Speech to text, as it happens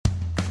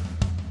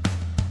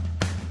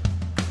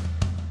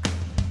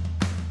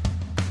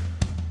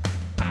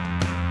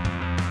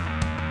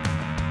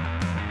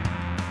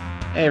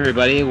Hey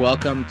everybody,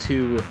 welcome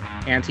to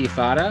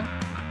Antifada,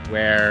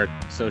 where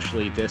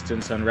socially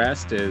distanced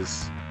unrest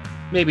is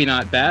maybe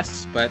not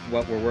best, but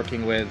what we're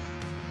working with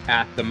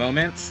at the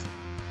moment.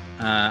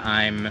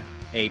 I'm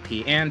AP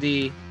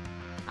Andy,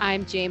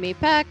 I'm Jamie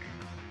Peck.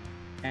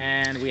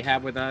 and we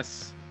have with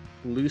us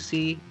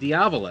Lucy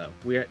Diavolo.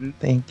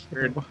 Thank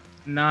We're you.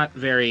 not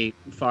very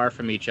far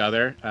from each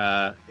other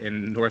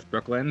in North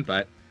Brooklyn,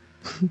 but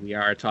we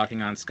are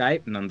talking on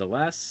Skype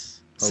nonetheless.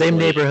 Same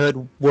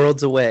neighborhood,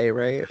 worlds away,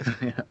 right?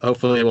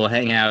 Hopefully we'll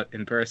hang out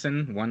in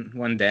person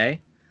one day.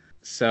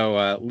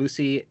 So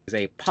Lucy is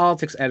a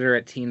politics editor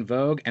at Teen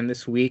Vogue, and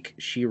this week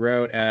she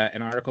wrote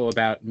an article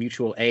about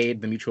mutual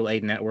aid, the mutual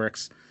aid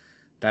networks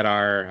that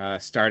are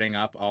starting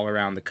up all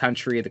around the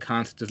country, the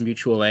concept of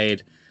mutual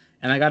aid.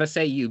 And I got to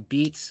say, you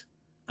beat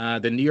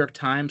the New York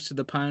Times to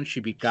the punch.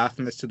 You beat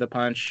Gothamist to the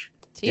punch.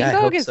 Teen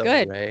Vogue is so,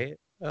 good. Right?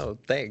 Oh,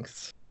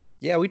 thanks.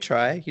 Yeah, we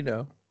try,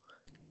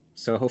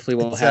 So hopefully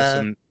we'll have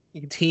some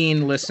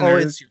teen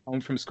listeners. You're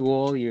home from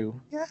school.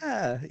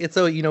 It's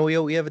so we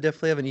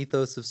definitely have an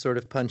ethos of sort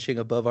of punching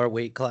above our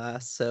weight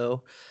class.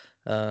 So,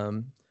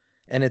 and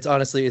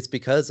it's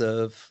because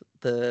of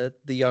the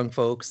young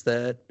folks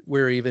that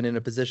we're even in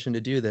a position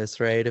to do this,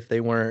 right? If they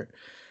weren't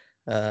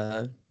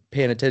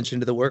paying attention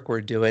to the work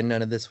we're doing,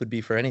 none of this would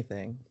be for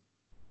anything.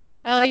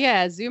 Oh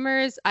yeah,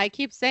 Zoomers, I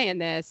keep saying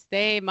this,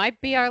 they might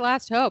be our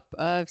last hope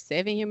of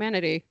saving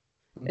humanity.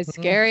 As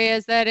scary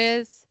as that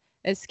is,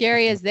 as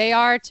scary as they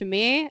are to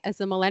me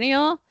as a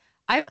millennial,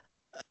 I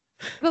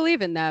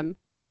believe in them.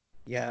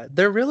 Yeah,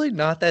 they're really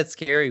not that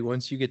scary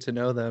once you get to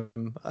know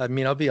them. I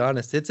mean, I'll be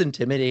honest, it's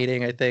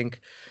intimidating, I think.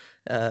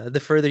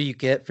 The further you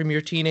get from your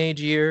teenage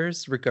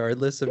years,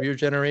 regardless of your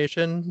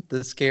generation, the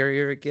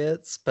scarier it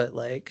gets. But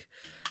I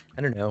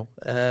don't know.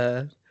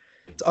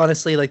 It's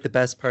honestly the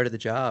best part of the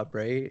job,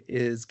 right?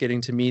 Is getting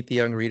to meet the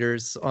young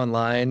readers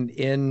online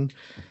in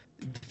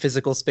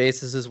physical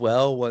spaces as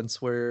well,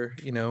 once we're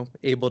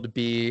able to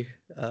be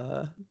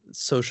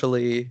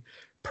socially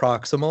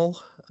proximal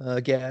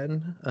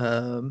again.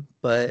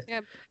 But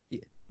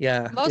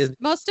yeah,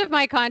 most of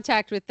my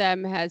contact with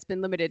them has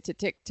been limited to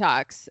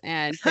TikToks,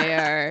 and they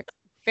are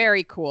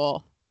very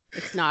cool.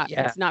 It's not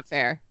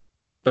fair.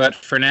 But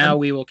for now,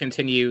 we will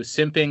continue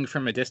simping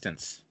from a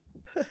distance.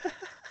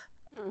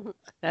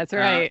 That's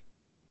right.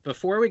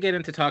 Before we get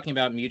into talking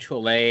about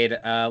mutual aid,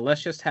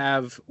 let's just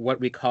have what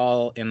we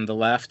call in the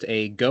left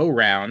a go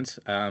round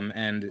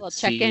and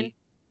see check-in.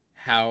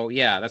 How.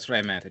 Yeah, that's what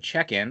I meant. A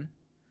check-in.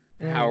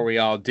 How are we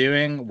all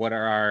doing? What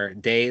are our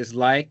days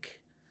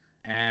like?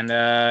 And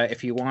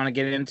if you want to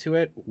get into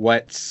it,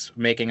 what's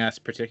making us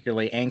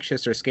particularly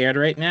anxious or scared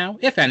right now,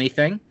 if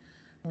anything,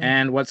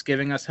 and what's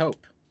giving us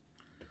hope?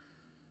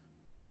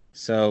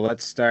 So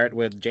let's start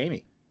with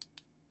Jamie.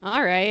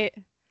 All right.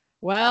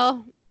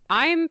 Well,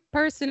 I'm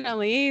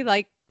personally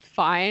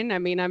fine. I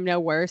mean, I'm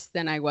no worse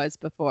than I was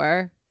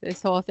before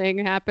this whole thing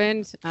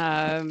happened.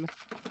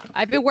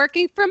 I've been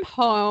working from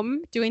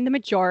home doing the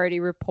majority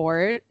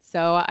report,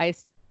 so I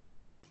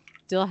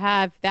still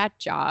have that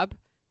job,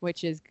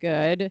 which is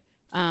good.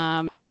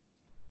 I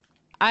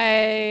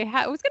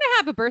was going to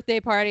have a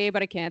birthday party,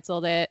 but I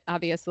canceled it,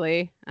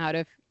 obviously, out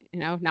of,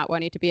 not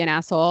wanting to be an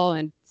asshole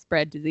and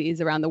spread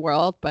disease around the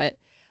world. But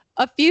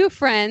a few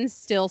friends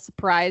still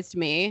surprised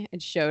me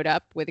and showed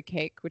up with a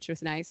cake, which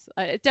was nice.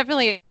 It's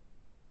definitely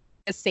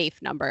a safe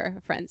number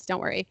of friends,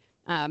 don't worry.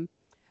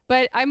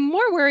 But I'm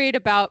more worried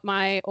about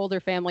my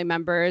older family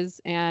members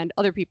and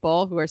other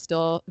people who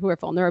are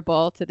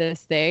vulnerable to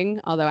this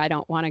thing, although I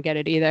don't want to get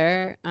it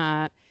either,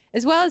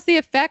 as well as the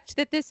effect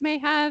that this may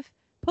have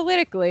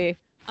politically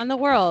on the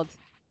world.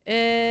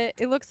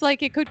 It looks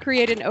like it could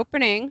create an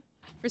opening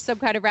for some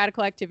kind of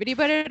radical activity,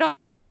 but it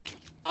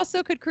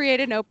also could create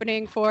an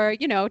opening for,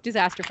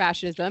 disaster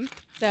fascism.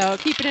 So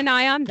keeping an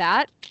eye on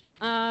that.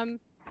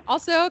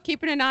 Also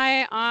keeping an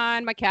eye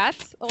on my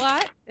cats a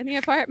lot in the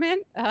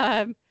apartment.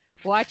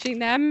 Watching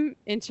them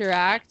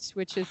interact,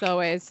 which is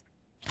always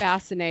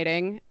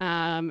fascinating.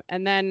 And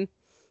then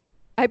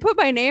I put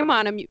my name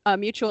on a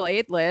mutual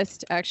aid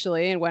list,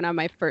 actually, and went on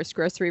my first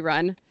grocery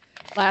run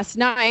last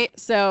night.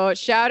 So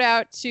shout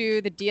out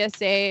to the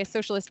DSA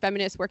Socialist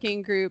Feminist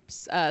Working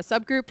Group's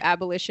subgroup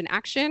Abolition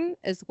Action,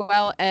 as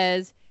well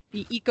as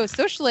the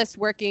Eco-Socialist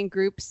Working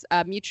Group's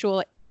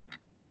Mutual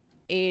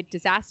Aid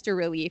Disaster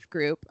Relief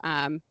Group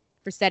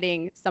for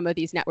setting some of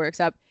these networks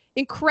up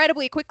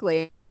incredibly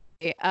quickly.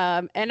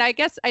 And I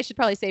guess I should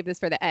probably save this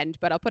for the end,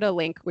 but I'll put a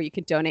link where you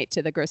can donate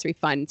to the grocery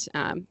fund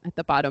at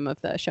the bottom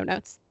of the show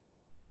notes.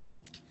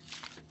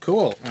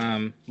 Cool.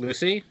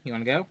 Lucy, you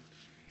want to go?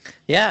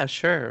 Yeah,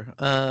 sure.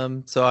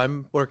 So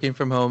I'm working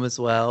from home as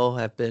well.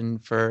 I've been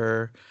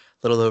for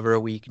a little over a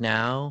week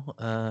now.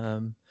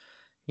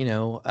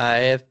 I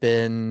have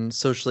been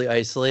socially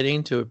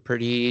isolating to a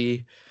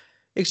pretty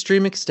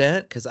extreme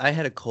extent because I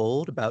had a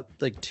cold about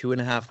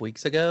 2.5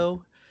 weeks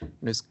ago. It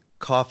was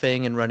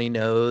coughing and runny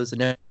nose. I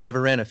never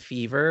ran a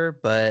fever,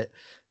 but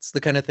it's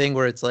the kind of thing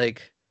where it's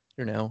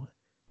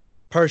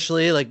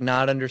partially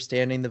not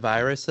understanding the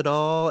virus at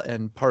all,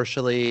 and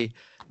partially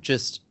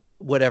just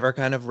whatever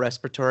kind of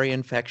respiratory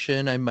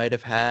infection I might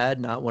have had,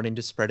 not wanting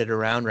to spread it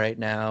around right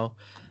now.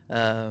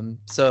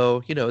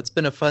 So, it's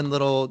been a fun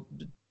little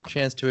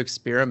chance to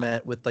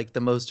experiment with like the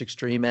most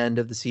extreme end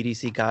of the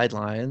CDC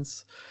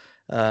guidelines.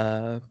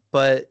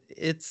 But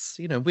it's,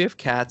 we have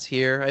cats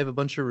here. I have a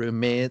bunch of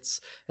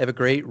roommates. I have a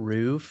great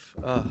roof.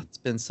 Oh, it's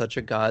been such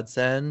a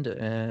godsend.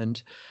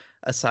 And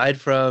aside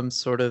from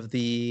sort of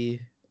the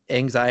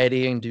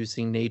anxiety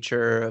inducing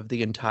nature of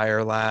the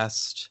entire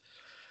last,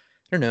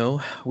 I don't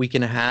know, week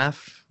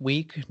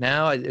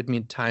now. I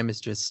mean, time is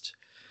just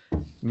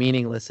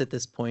meaningless at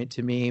this point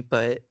to me,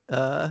 but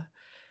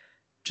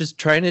just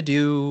trying to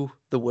do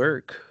the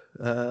work.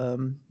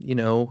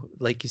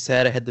 Like you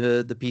said, I had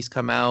the piece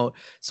come out,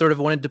 sort of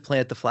wanted to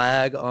plant the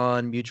flag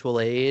on mutual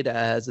aid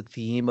as a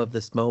theme of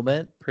this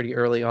moment pretty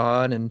early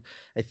on. And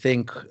I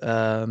think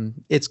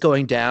It's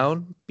Going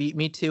Down beat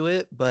me to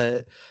it,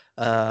 but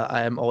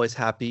I am always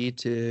happy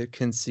to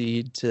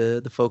concede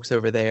to the folks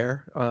over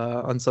there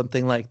on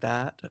something like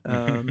that.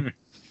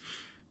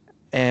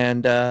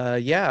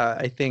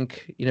 I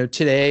think,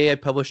 today I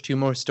published 2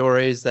 more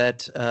stories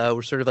that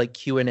were sort of like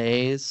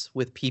Q&As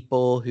with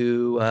people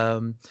who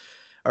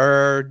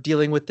are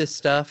dealing with this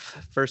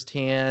stuff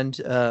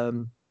firsthand.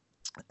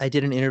 I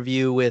did an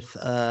interview with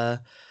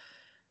a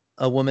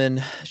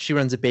woman. She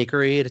runs a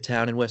bakery at a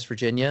town in West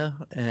Virginia,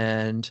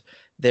 and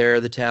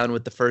they're the town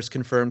with the first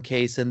confirmed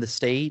case in the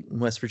state.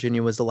 And West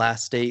Virginia was the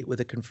last state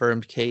with a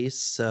confirmed case.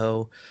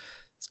 So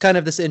it's kind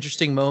of this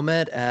interesting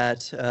moment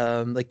at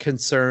like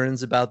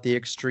concerns about the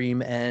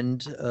extreme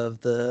end of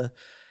the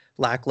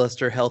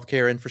lackluster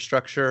healthcare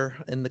infrastructure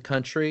in the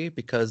country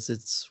because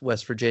it's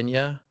West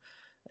Virginia,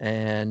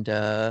 and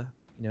the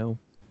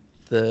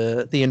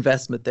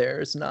investment there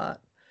is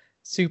not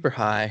super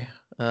high.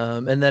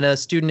 And then a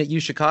student at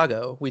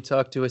UChicago, we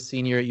talked to a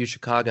senior at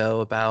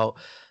UChicago about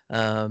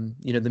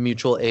the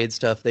mutual aid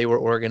stuff they were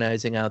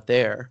organizing out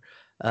there.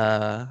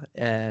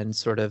 And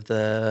sort of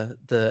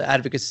the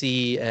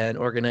advocacy and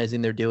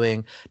organizing they're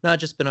doing, not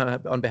just been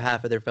on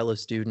behalf of their fellow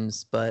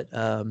students, but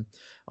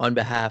on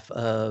behalf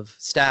of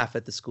staff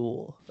at the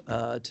school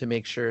to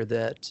make sure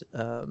that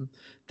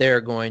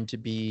they're going to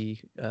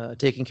be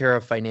taken care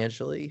of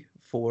financially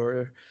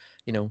for,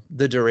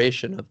 the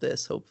duration of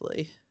this,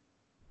 hopefully.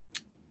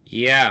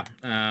 Yeah.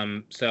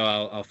 So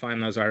I'll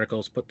find those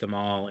articles, put them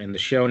all in the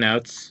show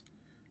notes.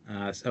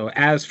 So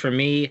as for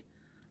me,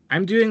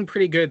 I'm doing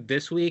pretty good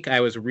this week. I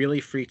was really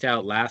freaked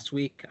out last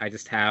week. I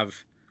just have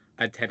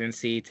a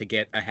tendency to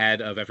get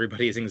ahead of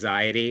everybody's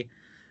anxiety.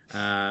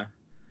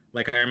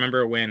 Like I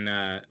remember when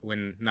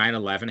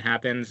 9/11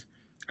 happened,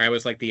 I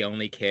was like the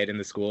only kid in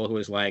the school who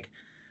was like,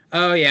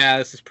 "Oh yeah,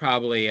 this is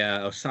probably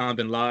Osama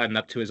bin Laden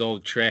up to his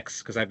old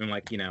tricks." Because I've been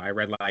like, I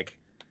read like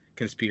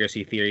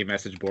conspiracy theory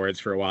message boards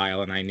for a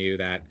while, and I knew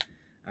that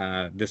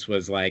this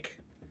was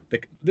like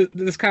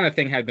this kind of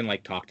thing had been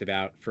like talked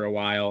about for a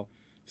while.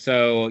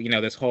 So,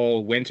 this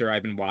whole winter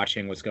I've been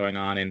watching what's going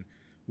on in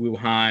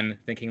Wuhan,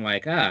 thinking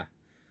like, 1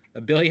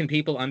 billion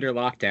people under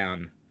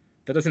lockdown.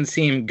 That doesn't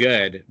seem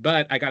good.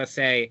 But I gotta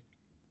say,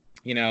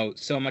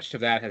 so much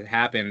of that has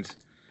happened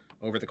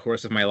over the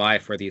course of my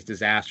life where these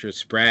disasters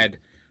spread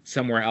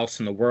somewhere else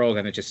in the world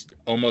and it just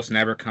almost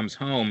never comes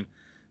home.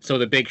 So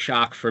the big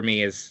shock for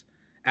me is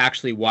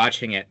actually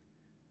watching it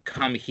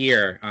come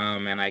here.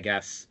 And I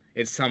guess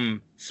it's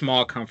some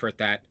small comfort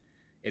that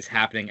it's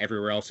happening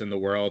everywhere else in the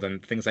world,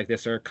 and things like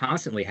this are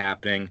constantly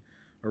happening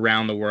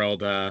around the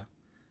world.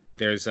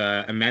 There's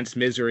immense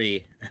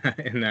misery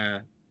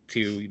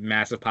to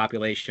massive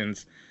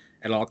populations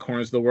at all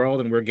corners of the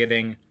world, and we're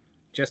getting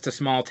just a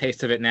small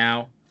taste of it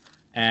now.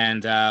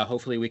 And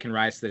hopefully we can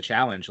rise to the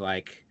challenge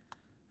like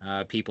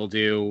people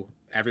do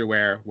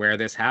everywhere where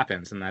this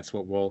happens, and that's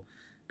what we'll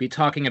be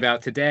talking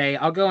about today.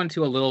 I'll go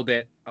into a little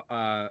bit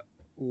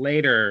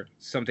later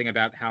something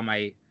about how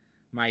my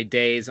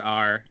days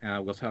are.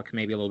 We'll talk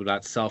maybe a little bit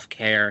about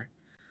self-care.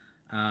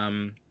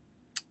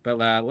 But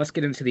let's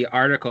get into the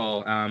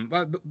article.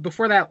 But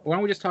before that, why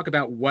don't we just talk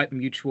about what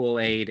mutual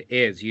aid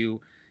is?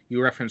 You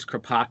referenced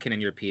Kropotkin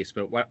in your piece,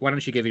 but why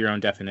don't you give your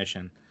own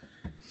definition?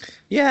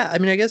 Yeah, I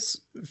mean, I guess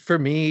for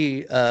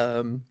me,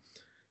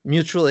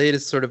 mutual aid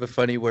is sort of a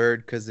funny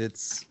word because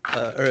it's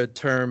or a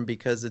term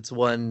because it's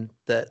one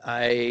that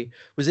I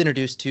was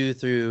introduced to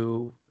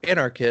through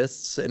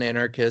anarchists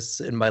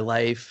in my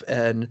life.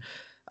 And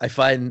I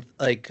find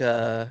like,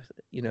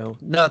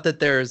 not that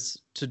there's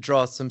to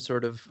draw some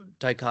sort of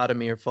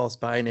dichotomy or false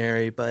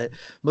binary, but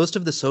most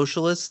of the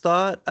socialist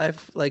thought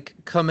I've like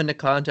come into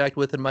contact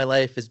with in my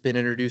life has been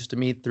introduced to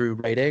me through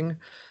writing.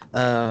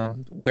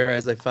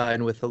 Whereas I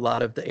find with a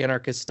lot of the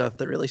anarchist stuff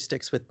that really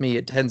sticks with me,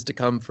 it tends to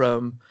come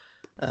from,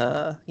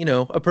 a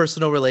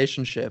personal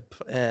relationship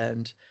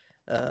and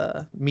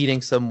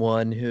meeting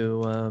someone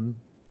who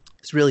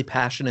is really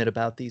passionate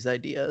about these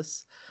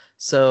ideas.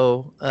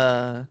 So,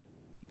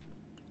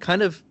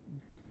 kind of,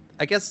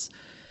 I guess,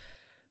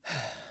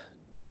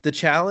 the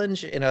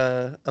challenge in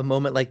a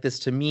moment like this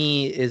to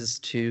me is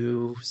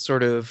to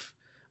sort of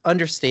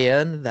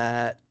understand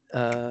that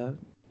the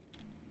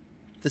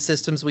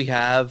systems we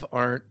have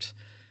aren't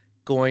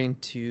going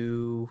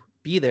to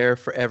be there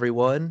for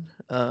everyone.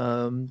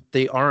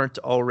 They aren't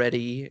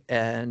already,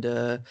 and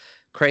a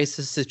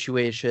crisis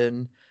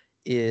situation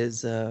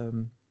is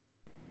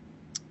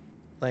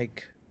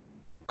like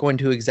going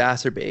to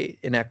exacerbate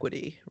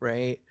inequity,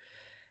 right?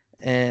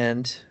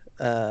 And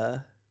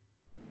a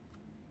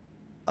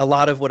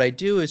lot of what I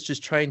do is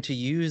just trying to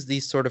use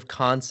these sort of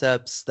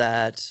concepts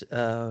that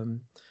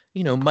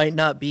might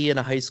not be in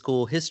a high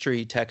school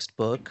history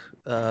textbook,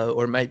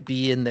 or might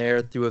be in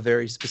there through a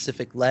very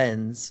specific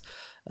lens,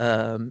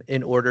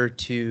 in order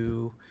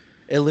to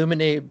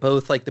illuminate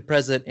both like the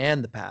present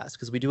and the past,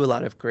 because we do a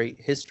lot of great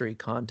history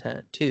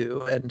content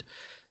too. And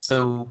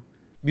so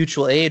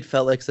mutual aid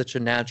felt like such a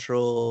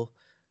natural,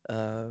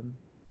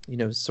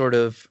 sort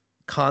of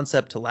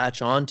concept to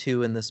latch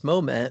onto in this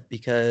moment,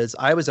 because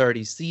I was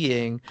already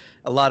seeing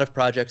a lot of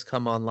projects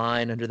come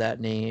online under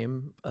that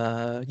name,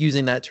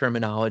 using that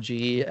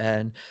terminology.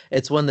 And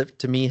it's one that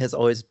to me has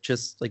always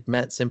just like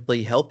meant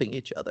simply helping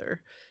each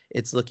other.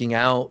 It's looking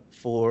out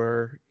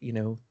for,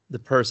 the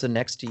person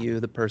next to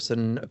you, the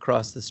person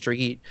across the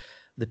street,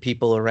 the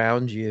people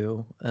around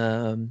you.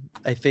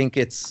 I think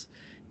it's,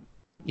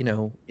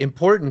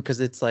 important because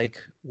it's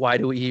like, why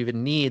do we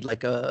even need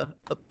like a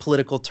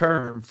political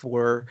term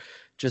for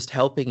just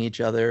helping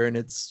each other? And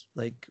it's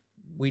like,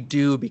 we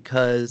do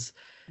because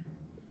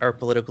our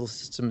political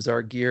systems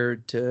are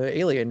geared to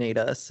alienate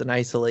us and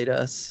isolate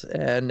us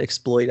and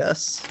exploit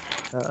us.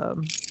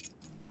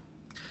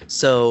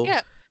 So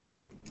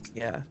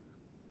yeah.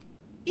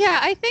 Yeah,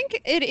 I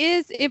think it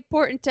is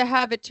important to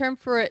have a term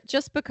for it,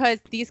 just because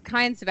these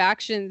kinds of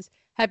actions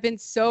have been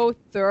so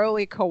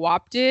thoroughly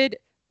co-opted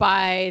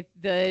by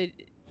the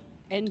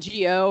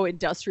NGO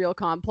industrial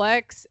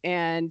complex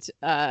and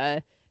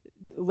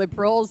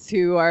liberals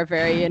who are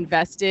very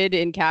invested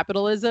in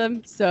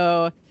capitalism.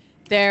 So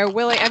they're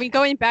willing,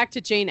 going back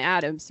to Jane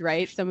Addams,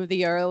 right? Some of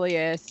the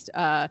earliest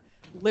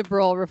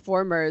liberal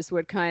reformers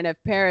would kind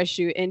of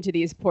parachute into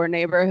these poor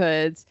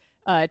neighborhoods,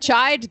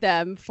 chide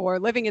them for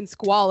living in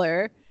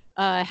squalor,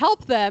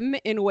 help them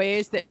in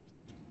ways that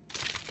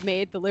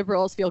made the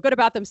liberals feel good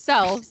about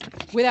themselves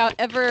without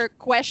ever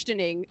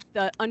questioning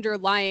the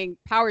underlying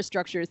power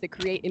structures that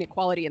create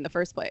inequality in the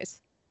first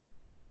place.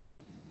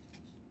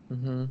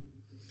 Mm-hmm.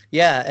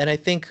 Yeah, and I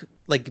think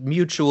like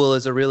mutual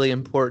is a really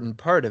important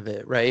part of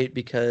it, right?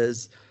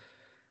 Because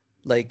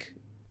like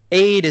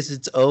aid is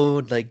its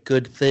own like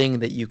good thing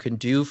that you can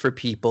do for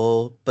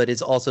people, but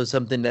it's also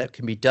something that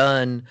can be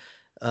done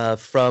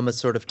from a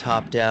sort of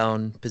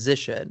top-down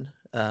position.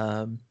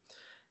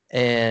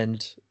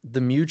 And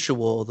the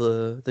mutual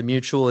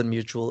and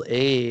mutual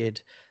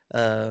aid,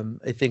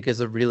 I think, is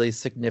a really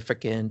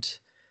significant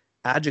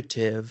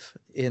adjective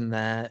in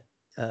that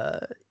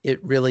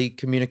it really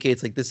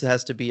communicates like this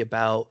has to be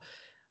about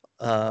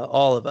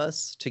all of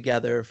us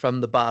together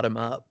from the bottom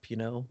up,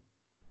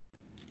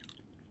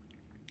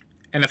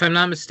 And if I'm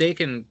not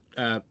mistaken,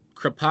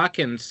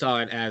 Kropotkin saw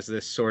it as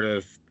this sort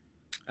of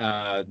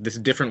this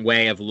different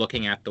way of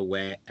looking at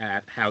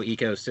how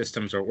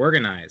ecosystems are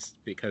organized,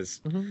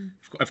 because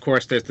of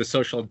course there's the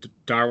social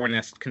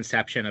Darwinist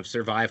conception of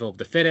survival of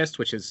the fittest,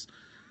 which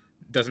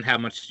doesn't have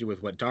much to do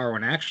with what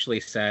Darwin actually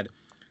said,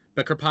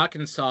 but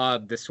Kropotkin saw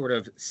this sort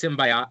of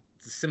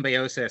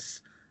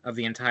symbiosis of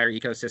the entire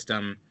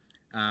ecosystem,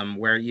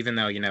 where even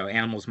though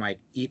animals might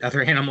eat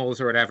other animals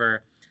or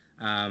whatever,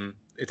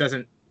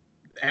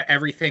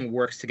 everything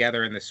works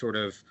together in this sort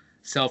of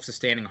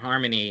self-sustaining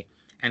harmony.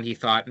 And he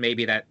thought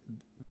maybe that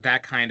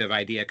kind of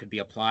idea could be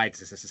applied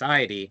to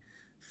society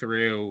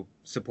through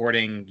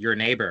supporting your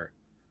neighbor.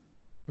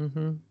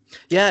 Mm-hmm.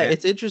 Yeah,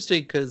 it's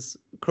interesting because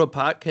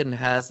Kropotkin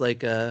has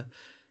like a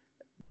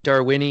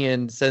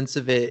Darwinian sense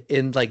of it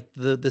in like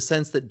the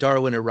sense that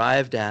Darwin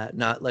arrived at,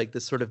 not like the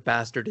sort of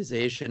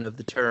bastardization of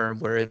the term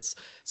where it's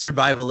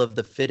survival of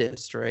the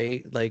fittest,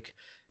 right? Like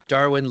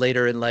Darwin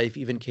later in life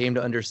even came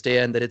to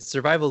understand that it's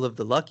survival of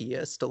the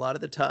luckiest a lot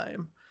of the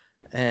time.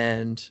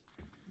 And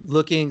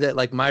looking at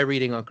like my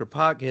reading on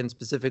Kropotkin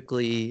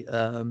specifically,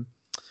 I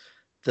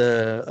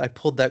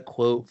pulled that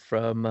quote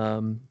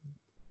from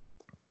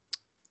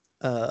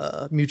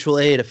Mutual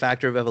Aid, A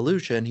Factor of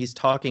Evolution. He's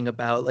talking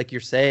about, like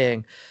you're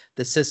saying,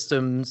 the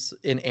systems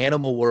in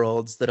animal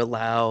worlds that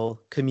allow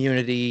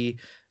community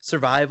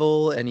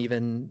survival and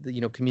even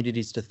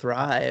communities to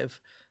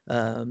thrive,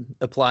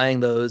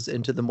 applying those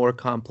into the more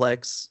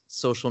complex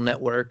social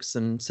networks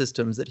and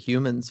systems that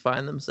humans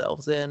find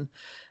themselves in.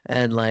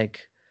 And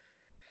like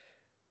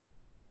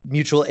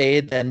mutual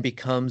aid then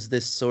becomes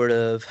this sort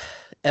of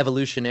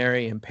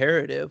evolutionary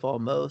imperative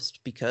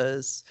almost,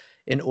 because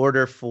in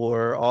order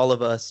for all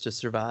of us to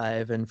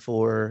survive and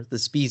for the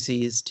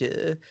species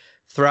to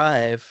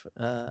thrive,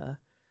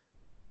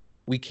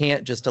 we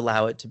can't just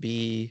allow it to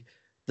be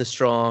the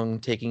strong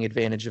taking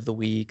advantage of the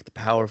weak, the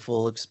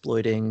powerful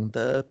exploiting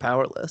the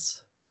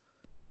powerless.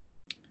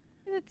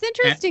 It's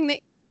interesting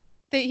that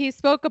he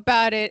spoke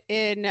about it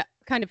in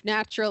kind of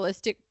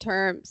naturalistic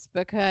terms,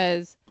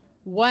 because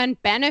one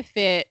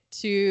benefit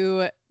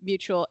to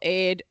mutual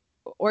aid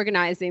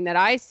organizing that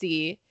I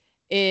see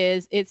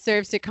is it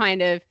serves to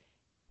kind of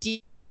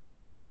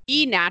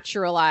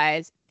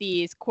denaturalize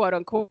these quote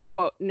unquote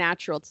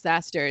natural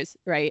disasters,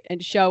 right?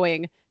 And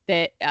showing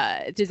that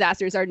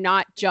disasters are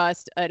not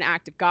just an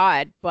act of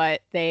God,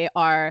 but they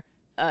are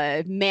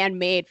a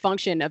man-made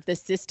function of the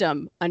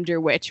system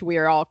under which we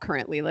are all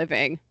currently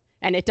living.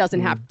 And it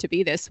doesn't have to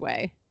be this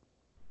way.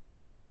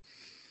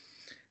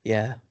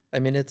 Yeah. I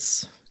mean,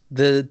 it's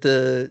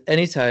the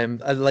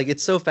anytime like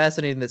it's so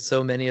fascinating that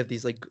so many of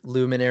these like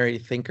luminary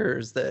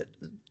thinkers that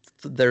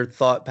their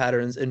thought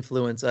patterns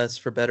influence us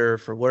for better or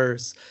for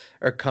worse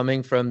are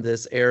coming from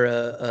this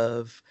era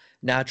of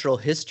natural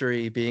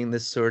history being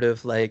this sort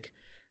of like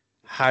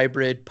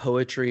hybrid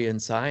poetry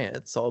and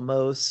science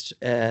almost,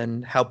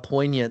 and how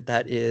poignant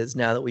that is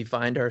now that we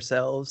find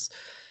ourselves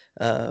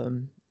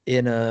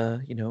in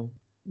a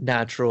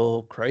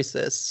natural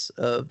crisis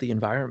of the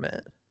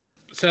environment.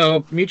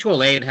 So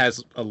mutual aid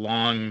has a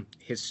long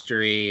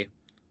history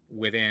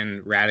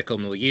within radical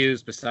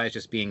milieus, besides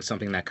just being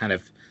something that kind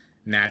of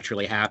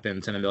naturally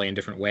happens in a million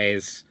different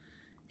ways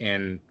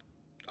in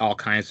all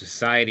kinds of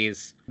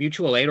societies.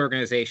 Mutual aid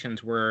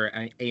organizations were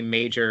a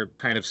major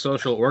kind of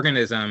social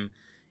organism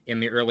in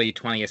the early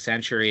 20th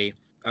century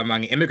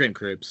among immigrant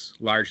groups,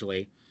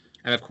 largely.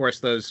 And of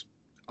course, those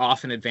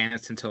often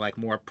advanced into like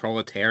more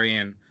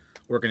proletarian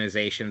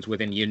organizations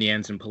within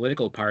unions and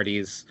political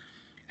parties.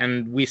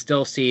 And we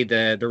still see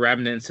the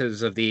remnants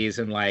of these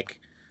in like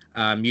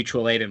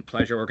mutual aid and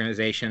pleasure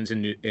organizations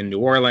in New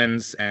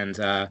Orleans, and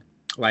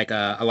like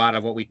a lot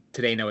of what we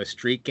today know as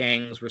street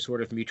gangs were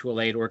sort of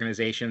mutual aid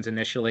organizations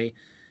initially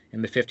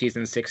in the 50s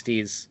and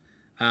 60s.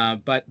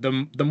 But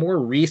the more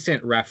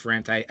recent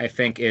referent, I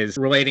think, is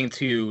relating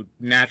to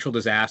natural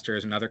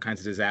disasters and other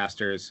kinds of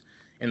disasters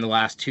in the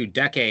last 2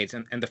 decades.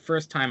 And the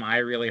first time I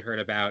really heard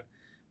about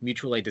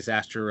mutual aid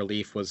disaster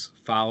relief was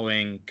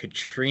following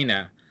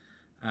Katrina.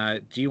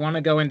 Do you want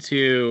to go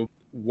into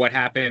what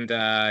happened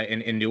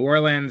in New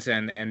Orleans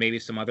and maybe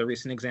some other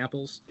recent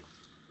examples?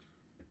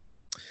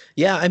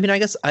 Yeah, I mean, I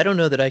guess I don't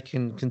know that I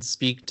can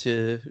speak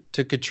to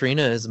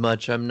Katrina as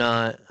much. I'm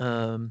not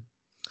a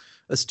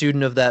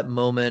student of that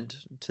moment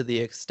to the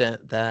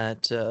extent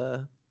that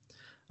a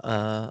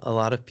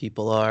lot of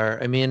people are.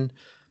 I mean,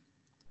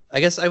 I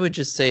guess I would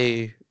just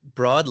say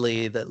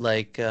broadly that,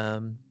 like,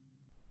 I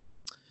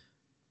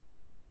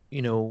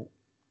don't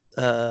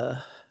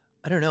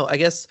know. I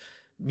guess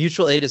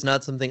mutual aid is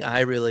not something I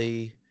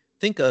really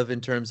think of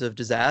in terms of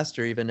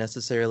disaster even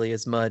necessarily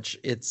as much.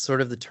 It's sort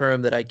of the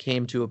term that I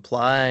came to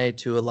apply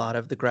to a lot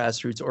of the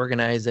grassroots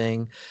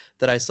organizing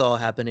that I saw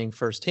happening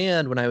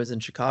firsthand when I was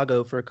in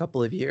Chicago for a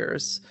couple of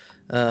years.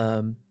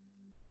 That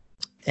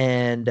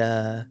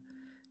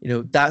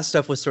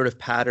stuff was sort of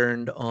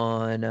patterned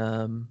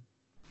on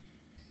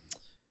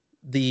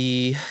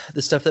the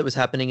stuff that was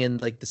happening in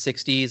like the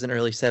 60s and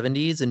early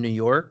 70s in New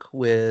York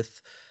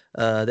with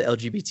the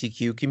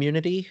LGBTQ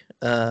community.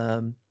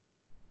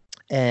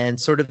 And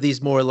sort of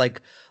these more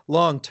like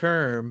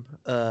long-term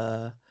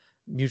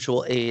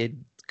mutual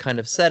aid kind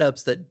of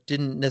setups that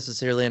didn't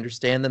necessarily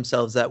understand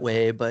themselves that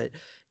way. But,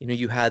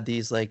 you had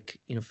these like,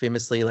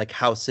 famously like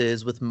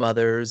houses with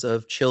mothers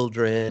of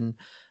children.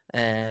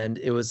 And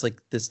it was like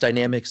this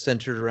dynamic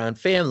centered around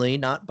family,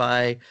 not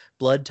by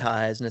blood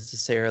ties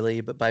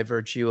necessarily, but by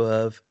virtue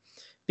of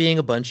being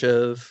a bunch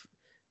of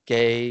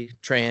gay,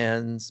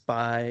 trans,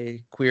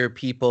 bi, queer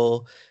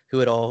people who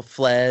had all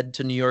fled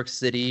to New York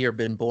City or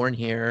been born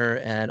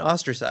here and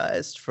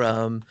ostracized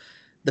from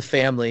the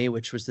family,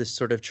 which was this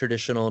sort of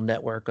traditional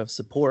network of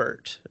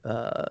support,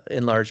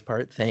 in large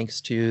part thanks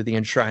to the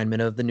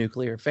enshrinement of the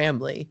nuclear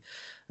family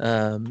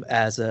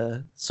as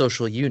a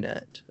social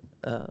unit.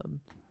 I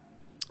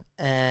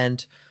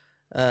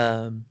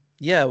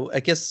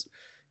guess,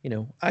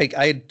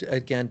 I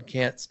again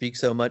can't speak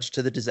so much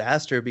to the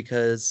disaster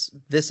because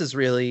this is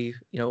really,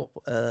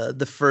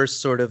 the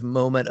first sort of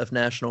moment of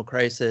national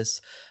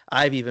crisis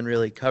I've even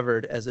really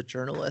covered as a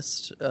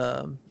journalist.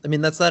 I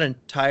mean, that's not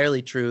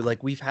entirely true.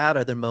 Like, we've had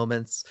other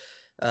moments.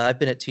 I've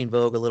been at Teen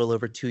Vogue a little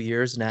over 2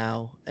 years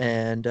now,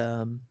 and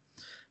I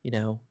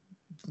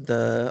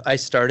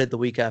started the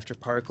week after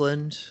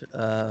Parkland.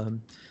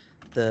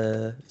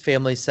 The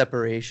family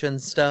separation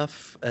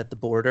stuff at the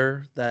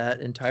border,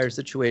 that entire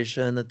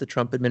situation that the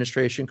Trump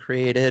administration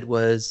created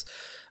was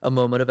a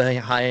moment of a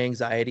high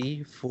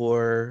anxiety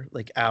for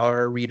like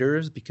our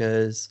readers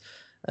because,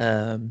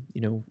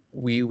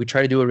 we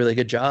try to do a really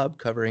good job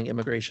covering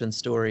immigration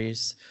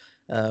stories.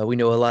 We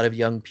know a lot of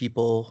young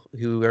people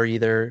who are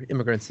either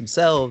immigrants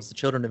themselves, the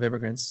children of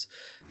immigrants,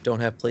 don't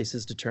have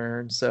places to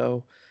turn.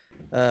 So,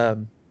 I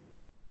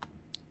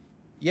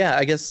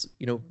guess,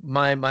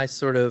 my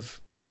sort of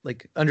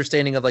like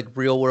understanding of like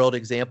real world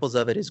examples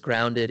of it is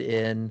grounded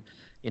in,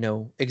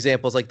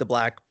 examples like the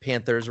Black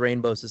Panthers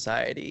Rainbow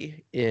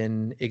Society,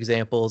 in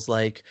examples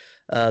like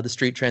the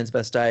Street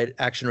Transvestite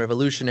Action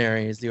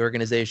Revolutionaries, the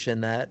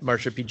organization that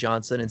Marsha P.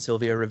 Johnson and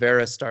Sylvia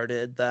Rivera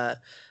started that,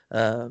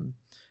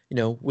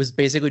 was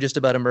basically just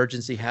about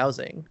emergency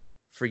housing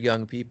for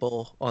young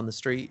people on the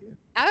street.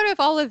 Out of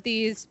all of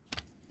these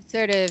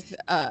sort of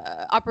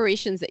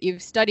operations that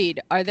you've studied,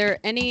 are there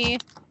any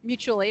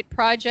mutual aid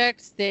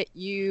projects that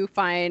you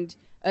find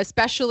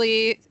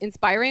especially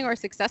inspiring or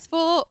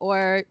successful,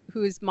 or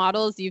whose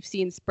models you've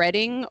seen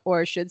spreading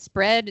or should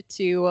spread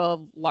to a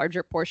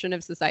larger portion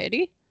of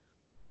society?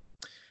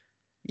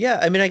 Yeah,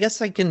 I mean, I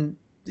guess I can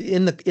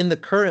in the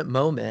current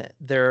moment,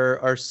 there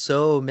are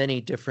so many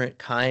different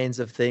kinds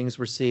of things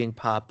we're seeing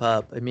pop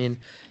up. I mean,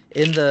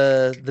 in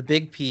the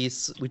big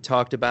piece we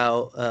talked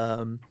about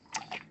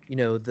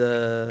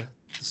the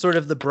sort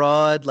of the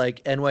broad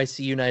like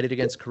NYC United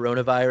Against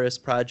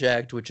Coronavirus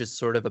project, which is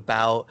sort of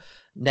about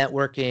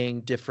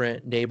networking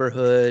different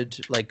neighborhood,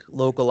 like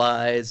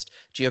localized,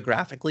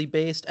 geographically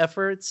based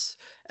efforts.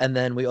 And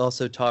then we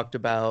also talked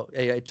about,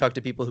 I talked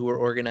to people who were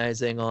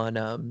organizing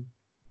on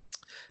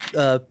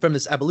from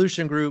this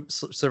abolition group,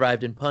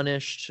 Survived and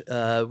Punished.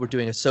 We're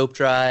doing a soap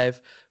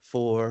drive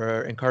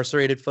for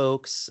incarcerated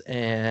folks,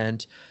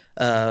 and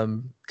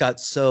got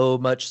so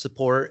much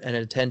support and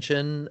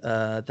attention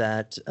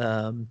that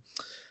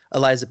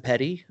Eliza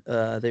Petty,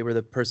 they were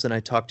the person I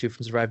talked to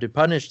from Survived and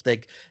Punished.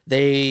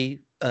 They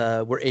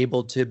were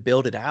able to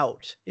build it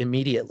out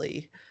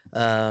immediately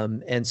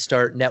and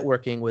start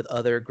networking with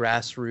other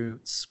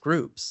grassroots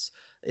groups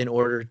in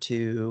order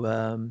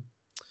to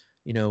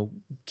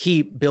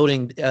keep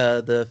building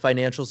the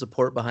financial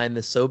support behind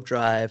this soap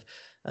drive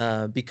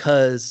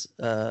because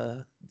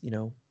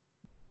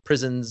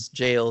prisons,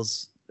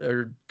 jails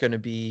are going to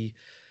be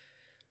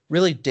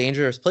really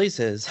dangerous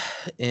places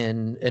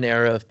in an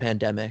era of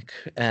pandemic.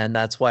 And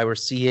that's why we're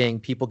seeing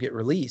people get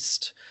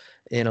released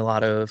in a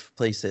lot of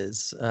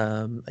places.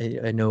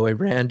 I know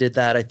Iran did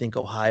that. I think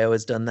Ohio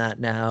has done that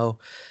now.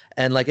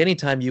 And like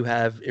anytime you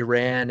have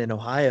Iran and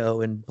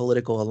Ohio in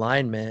political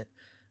alignment,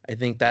 I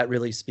think that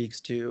really speaks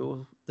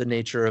to the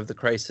nature of the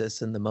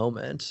crisis in the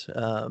moment.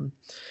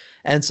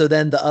 And so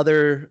then the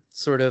other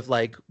sort of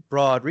like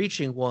broad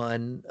reaching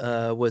one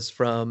was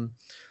from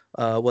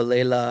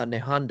Walela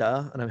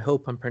Nehanda, and I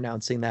hope I'm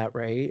pronouncing that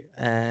right.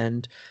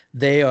 And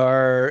they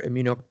are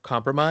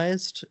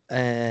immunocompromised,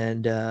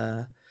 and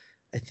I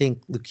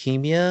think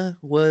leukemia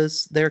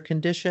was their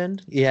condition.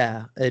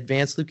 Yeah,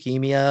 advanced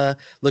leukemia,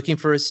 looking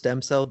for a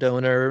stem cell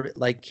donor,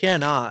 like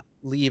cannot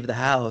leave the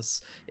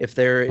house if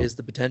there is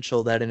the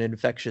potential that an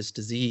infectious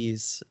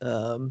disease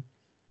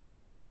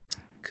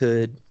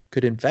could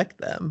infect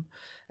them.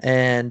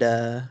 And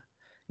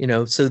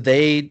so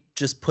they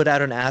just put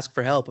out an ask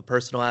for help, a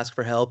personal ask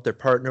for help. Their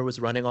partner was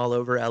running all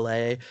over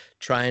LA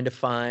trying to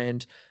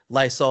find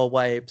Lysol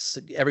wipes.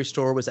 Every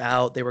store was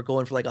out. They were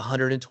going for like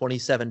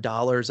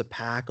 $127 a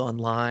pack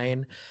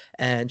online,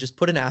 and just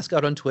put an ask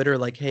out on Twitter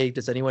like, hey,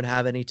 does anyone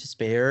have any to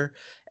spare?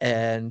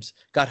 And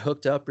got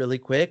hooked up really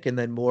quick. And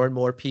then more and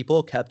more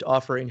people kept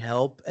offering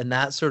help. And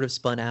that sort of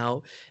spun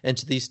out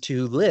into these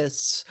two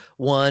lists,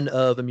 one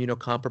of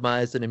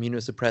immunocompromised and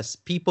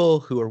immunosuppressed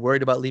people who are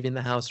worried about leaving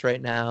the house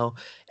right now,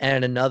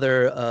 and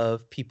another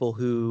of people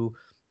who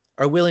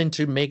are willing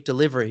to make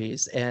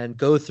deliveries and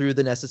go through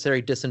the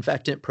necessary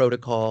disinfectant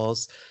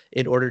protocols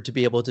in order to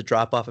be able to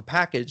drop off a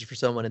package for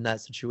someone in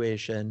that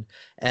situation,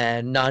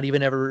 and not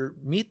even ever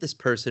meet this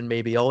person,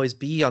 maybe always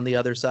be on the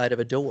other side of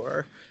a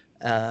door,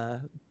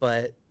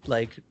 but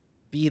like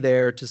be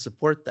there to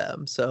support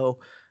them. So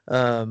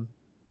I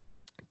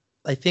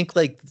think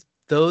like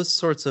those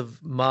sorts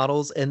of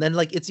models, and then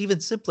like it's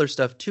even simpler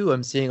stuff too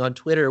I'm seeing on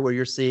Twitter, where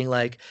you're seeing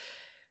like,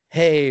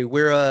 hey,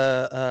 we're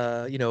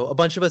a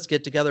bunch of us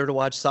get together to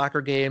watch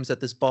soccer games at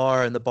this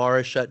bar, and the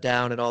bar is shut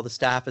down and all the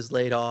staff is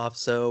laid off.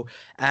 So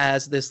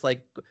as this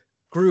like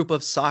group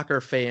of soccer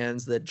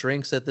fans that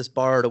drinks at this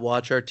bar to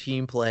watch our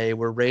team play,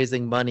 we're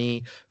raising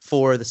money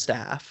for the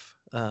staff.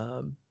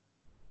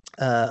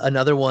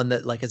 Another one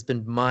that like has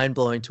been mind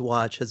blowing to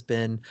watch has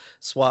been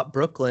Swap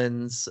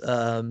Brooklyn's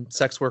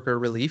sex worker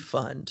relief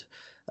fund.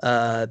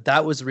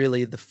 That was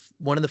really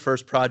one of the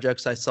first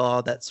projects I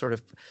saw that sort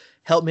of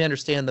helped me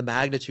understand the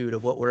magnitude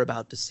of what we're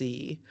about to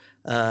see,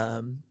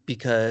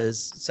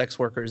 because sex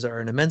workers are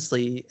an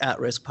immensely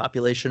at-risk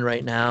population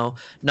right now,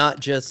 not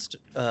just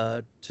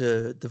to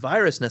the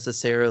virus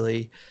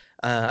necessarily.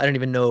 I don't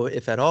even know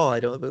if at all.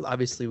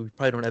 Obviously, we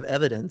probably don't have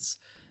evidence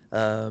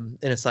in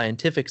a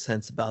scientific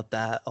sense about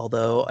that,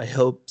 although I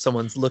hope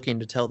someone's looking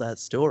to tell that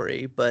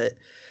story. But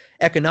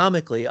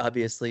economically,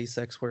 obviously,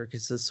 sex work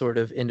is a sort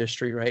of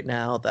industry right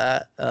now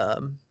that,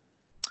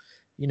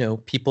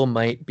 people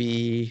might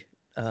be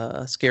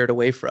scared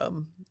away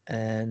from.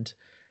 And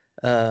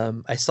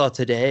I saw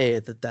today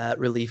that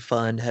relief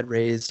fund had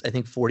raised, I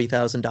think,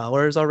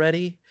 $40,000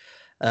 already.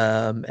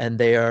 And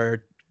they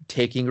are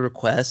taking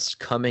requests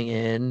coming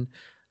in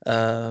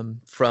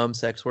from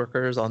sex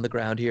workers on the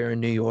ground here in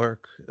New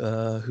York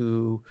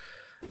who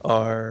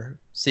are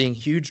seeing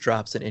huge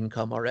drops in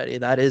income already.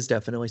 That is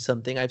definitely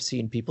something I've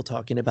seen people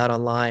talking about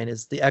online,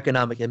 is the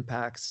economic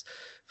impacts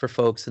for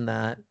folks in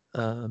that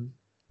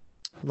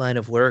line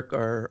of work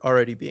are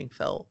already being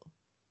felt.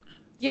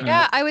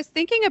 Yeah, I was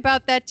thinking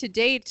about that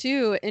today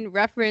too, in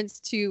reference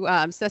to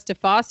Sesta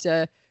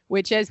Fosta,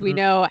 which, as we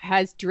know,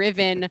 has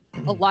driven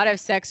a lot of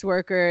sex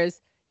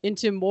workers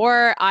into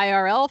more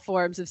IRL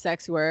forms of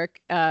sex work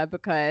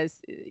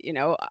because,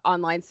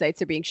 online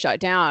sites are being shut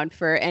down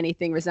for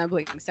anything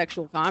resembling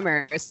sexual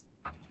commerce.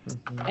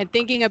 And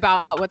thinking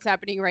about what's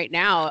happening right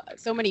now,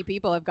 so many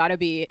people have got to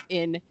be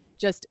in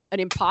just an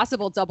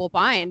impossible double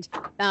bind.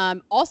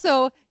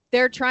 Also,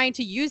 they're trying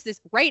to use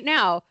this right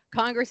now.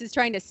 Congress is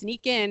trying to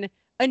sneak in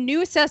a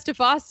new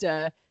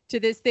Sesta to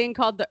this thing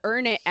called the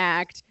Earn It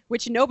Act,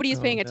 which nobody is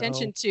paying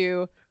attention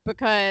to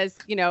because,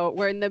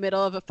 we're in the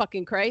middle of a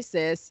fucking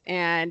crisis.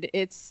 And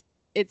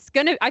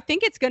I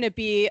think it's gonna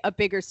be a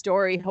bigger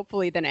story,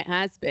 hopefully, than it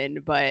has been,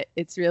 but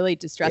it's really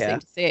distressing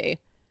to see.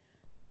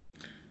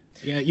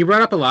 Yeah, you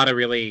brought up a lot of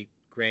really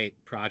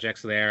great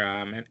projects there.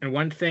 And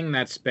one thing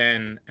that's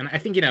been, and I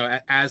think,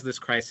 as this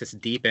crisis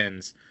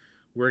deepens,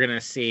 we're going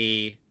to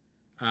see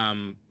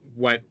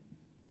what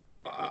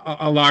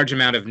a large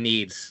amount of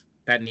needs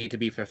that need to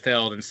be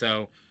fulfilled. And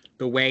so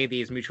the way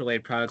these mutual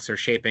aid products are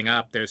shaping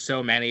up, there's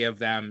so many of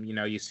them.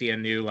 You see a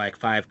new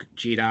 5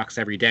 GDocs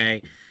every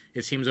day.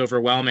 It seems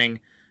overwhelming.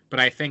 But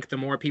I think the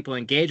more people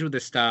engage with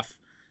this stuff,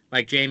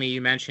 like Jamie,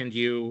 you mentioned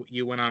you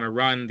went on a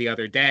run the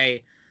other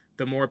day,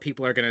 the more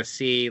people are going to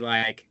see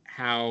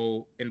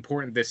how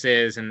important this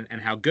is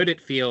and how good it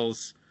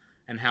feels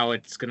and how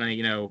it's going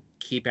to,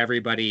 keep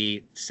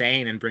everybody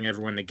sane and bring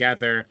everyone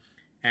together.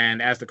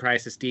 And as the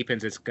crisis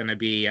deepens, it's going to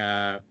be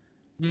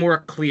more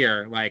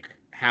clear,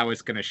 how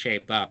it's going to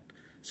shape up.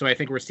 So I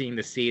think we're seeing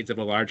the seeds of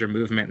a larger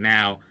movement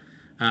now.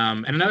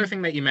 And another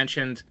thing that you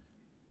mentioned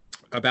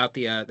about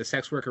the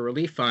sex worker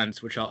relief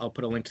funds, which I'll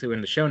put a link to in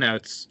the show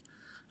notes,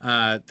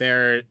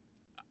 I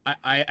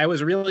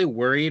was really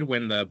worried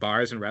when the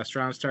bars and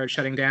restaurants started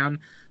shutting down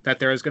that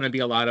there was going to be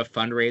a lot of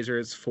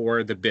fundraisers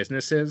for the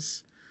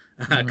businesses,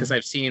 because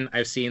I've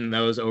seen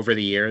those over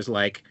the years.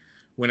 Like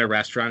when a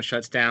restaurant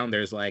shuts down,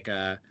 there's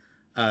a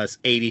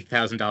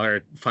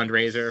 $80,000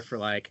 fundraiser for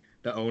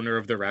the owner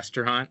of the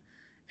restaurant.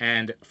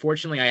 And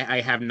fortunately,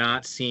 I have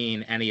not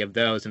seen any of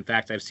those. In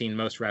fact, I've seen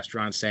most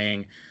restaurants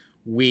saying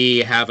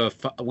we're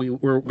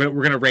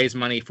going to raise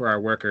money for our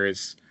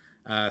workers,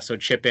 so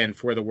chip in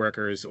for the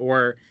workers,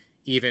 or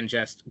even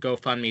just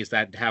GoFundMes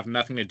that have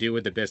nothing to do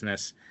with the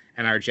business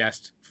and are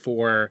just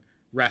for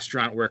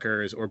restaurant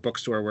workers or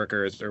bookstore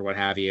workers or what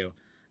have you.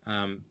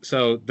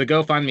 So the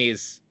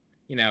GoFundMes,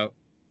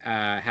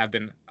 have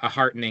been a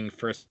heartening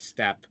first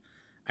step,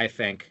 I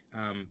think.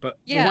 But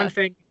the one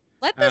thing...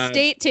 Let the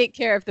state take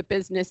care of the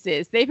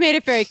businesses. They've made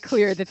it very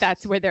clear that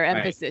that's where their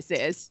emphasis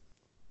is.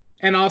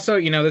 And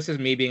also, this is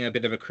me being a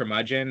bit of a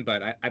curmudgeon,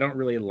 but I don't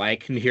really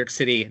like New York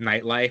City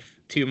nightlife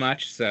too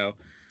much, so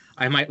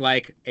I might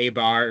like a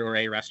bar or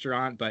a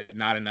restaurant, but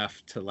not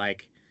enough to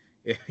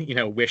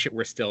wish it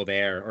were still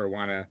there or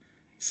want to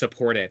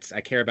support it.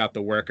 I care about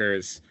the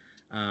workers,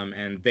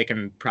 and they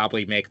can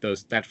probably make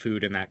that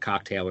food and that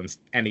cocktail in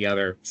any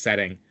other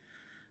setting.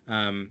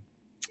 I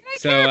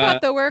care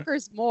about the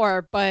workers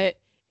more, but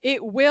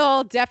it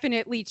will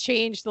definitely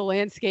change the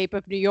landscape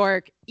of New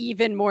York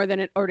even more than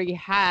it already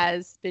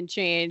has been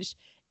changed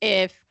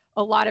if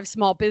a lot of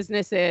small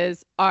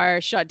businesses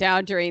are shut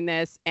down during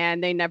this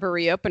and they never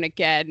reopen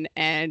again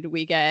and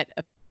we get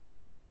a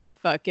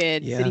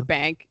fucking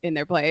Citibank in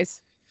their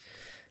place.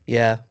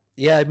 Yeah.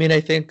 I mean,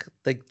 I think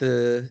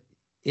it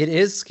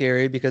is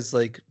scary because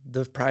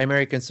the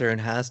primary concern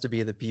has to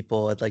be the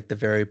people at the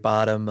very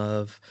bottom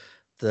of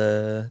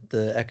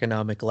the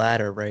economic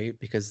ladder, right?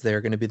 Because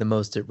they're going to be the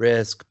most at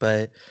risk.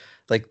 But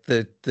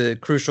the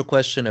crucial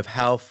question of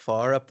how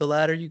far up the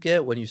ladder you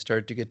get when you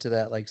start to get to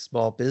that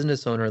small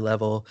business owner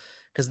level,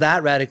 because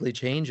that radically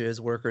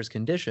changes workers'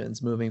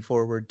 conditions moving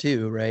forward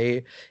too,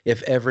 right?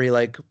 If every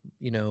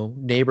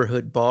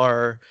neighborhood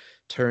bar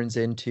turns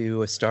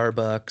into a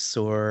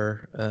Starbucks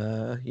or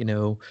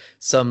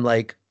some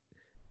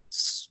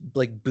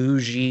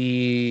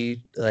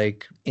bougie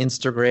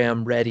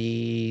Instagram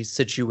ready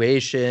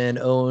situation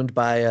owned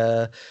by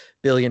a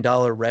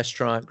billion-dollar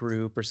restaurant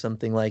group or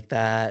something like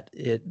that,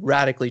 it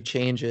radically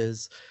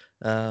changes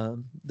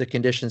the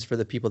conditions for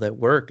the people that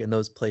work in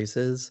those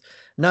places,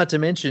 not to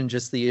mention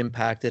just the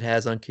impact it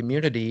has on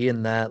community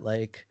and that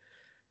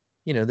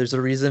there's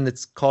a reason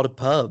it's called a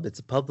pub. It's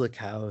a public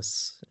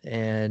house,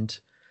 and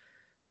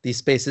these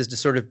spaces to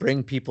sort of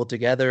bring people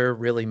together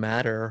really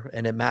matter.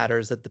 And it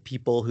matters that the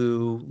people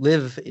who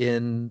live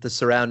in the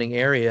surrounding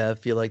area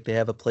feel like they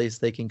have a place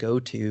they can go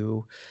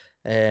to.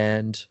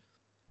 And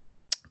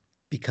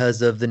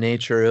because of the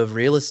nature of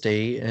real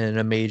estate in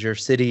a major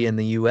city in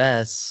the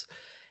US,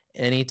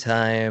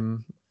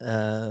 anytime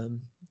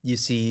you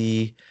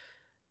see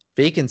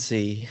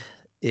vacancy,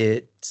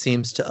 it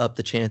seems to up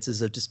the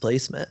chances of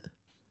displacement.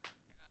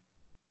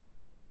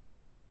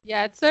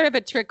 Yeah, it's sort of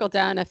a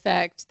trickle-down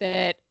effect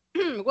that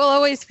will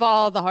always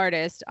fall the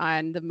hardest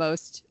on the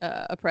most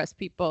oppressed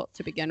people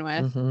to begin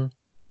with.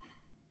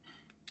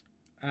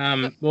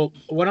 Well,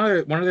 one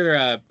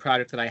other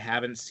project that I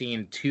haven't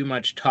seen too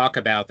much talk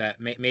about that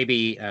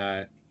maybe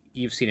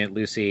you've seen it,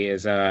 Lucy,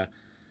 is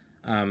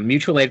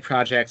mutual aid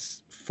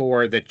projects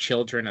for the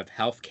children of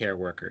healthcare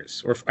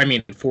workers,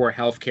 for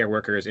healthcare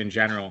workers in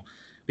general,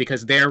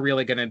 because they're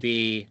really going to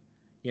be,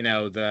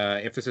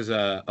 if this is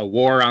a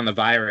war on the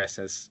virus,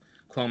 as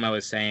Cuomo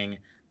is saying,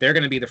 they're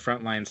going to be the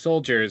frontline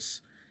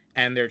soldiers,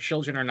 and their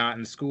children are not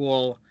in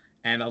school,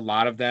 and a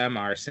lot of them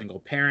are single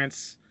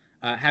parents.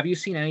 Have you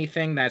seen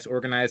anything that's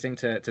organizing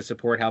to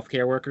support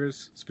healthcare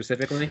workers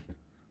specifically?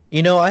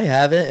 I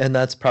haven't, and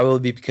that's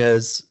probably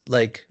because,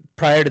 like,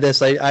 prior to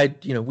this,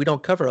 we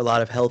don't cover a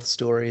lot of health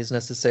stories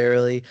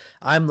necessarily.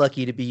 I'm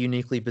lucky to be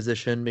uniquely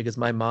positioned because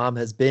my mom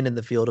has been in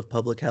the field of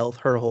public health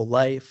her whole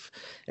life.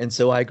 And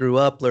so I grew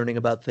up learning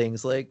about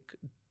things like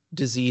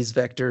disease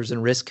vectors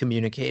and risk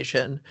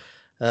communication.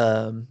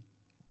 Um,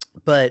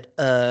 but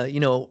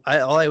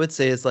all I would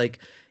say is, like,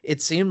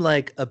 it seemed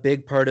like a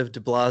big part of de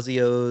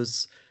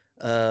Blasio's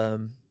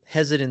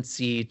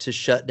hesitancy to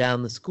shut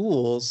down the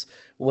schools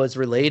was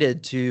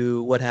related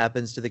to what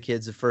happens to the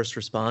kids of first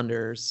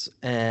responders.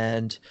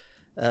 And,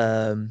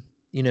 um,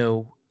 you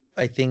know,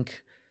 I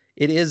think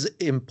it is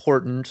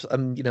important.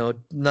 I'm,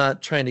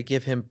 not trying to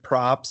give him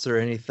props or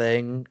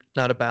anything,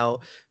 not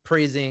about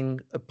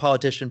praising a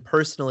politician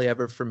personally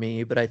ever for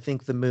me, but I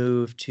think the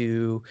move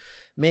to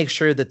make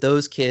sure that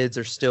those kids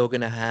are still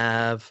going to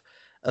have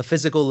a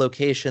physical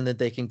location that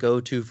they can go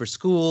to for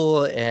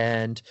school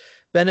and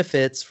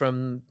benefit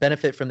from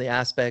the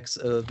aspects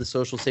of the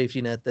social safety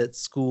net that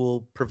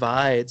school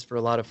provides for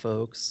a lot of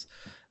folks.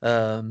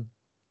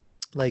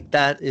 Like,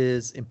 that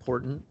is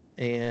important.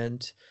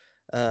 And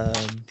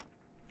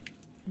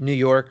New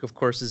York, of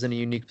course, is in a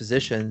unique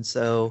position.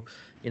 So,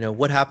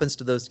 what happens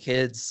to those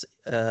kids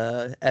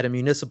at a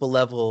municipal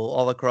level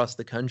all across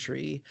the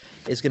country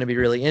is going to be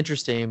really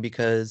interesting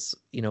because,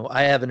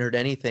 I haven't heard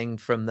anything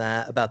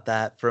about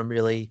that from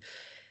really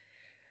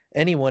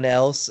anyone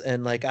else.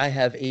 And, like, I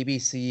have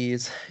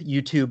ABC's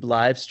YouTube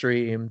live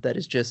stream that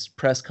is just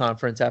press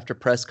conference after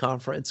press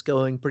conference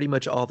going pretty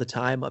much all the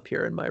time up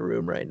here in my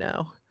room right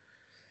now.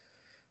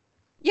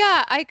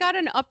 Yeah, I got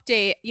an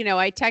update.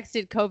 I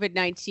texted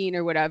COVID-19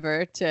 or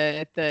whatever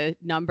to the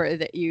number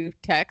that you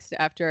text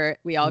after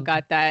we all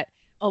got that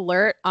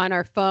alert on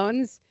our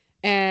phones.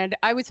 And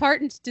I was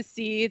heartened to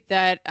see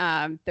that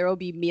there will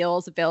be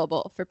meals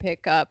available for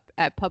pickup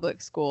at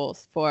public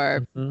schools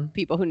for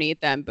people who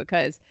need them,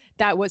 because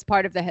that was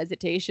part of the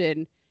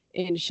hesitation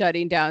in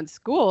shutting down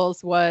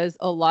schools. Was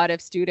a lot of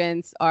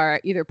students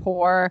are either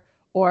poor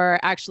or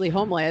actually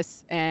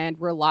homeless and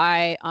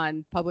rely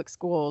on public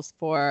schools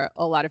for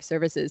a lot of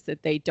services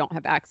that they don't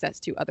have access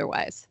to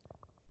otherwise.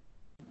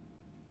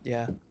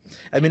 Yeah.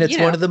 I mean, it's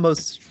one of the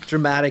most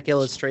dramatic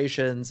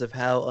illustrations of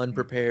how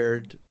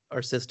unprepared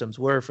our systems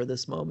were for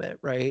this moment,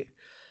 right?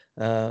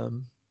 Not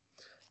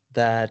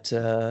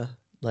to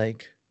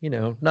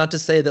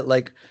say that,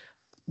 like,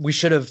 we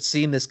should have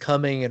seen this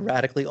coming and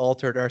radically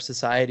altered our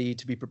society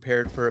to be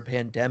prepared for a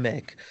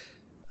pandemic.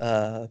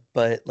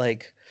 But,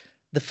 like,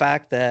 the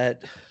fact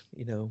that,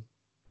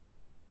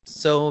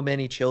 so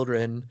many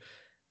children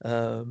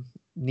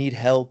need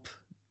help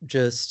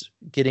just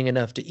getting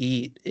enough to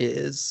eat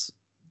is,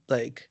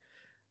 like,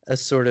 a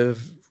sort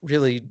of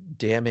really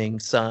damning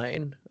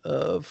sign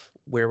of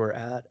where we're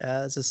at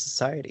as a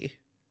society.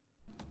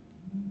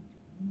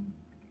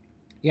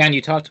 Yeah, and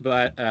you talked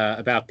about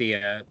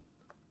the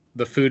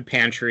food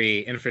pantry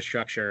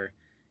infrastructure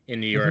in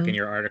New York in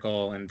your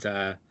article, and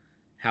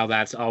how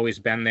that's always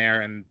been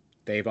there, and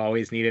they've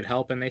always needed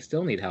help, and they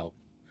still need help.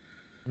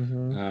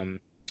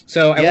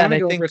 So I want to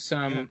go over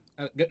some.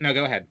 No,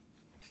 go ahead.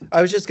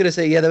 I was just going to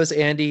say, that was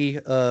Andy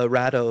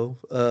Ratto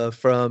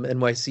from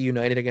NYC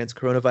United Against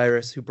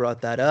Coronavirus who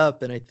brought that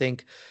up. And I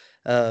think,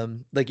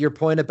 like, your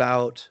point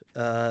about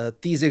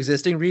these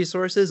existing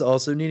resources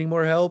also needing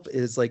more help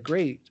is, like,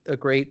 a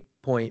great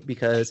point,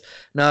 because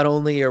not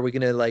only are we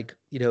going to, like,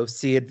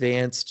 see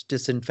advanced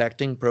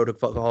disinfecting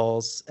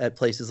protocols at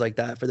places like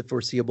that for the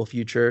foreseeable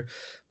future,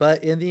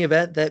 but in the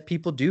event that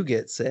people do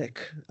get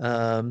sick,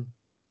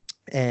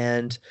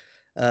 and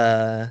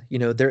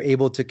they're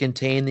able to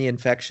contain the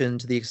infection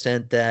to the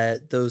extent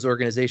that those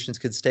organizations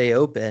could stay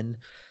open,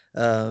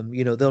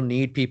 they'll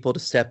need people to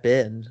step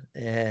in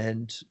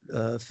and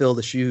fill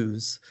the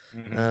shoes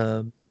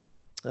to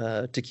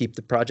keep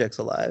the projects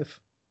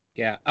alive.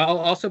 Yeah, I'll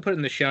also put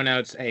in the show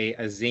notes a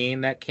zine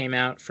that came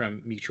out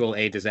from Mutual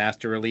Aid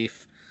Disaster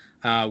Relief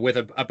with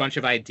a bunch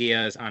of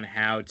ideas on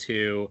how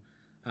to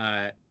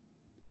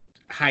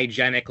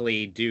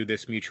hygienically do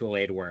this mutual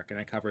aid work, and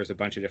it covers a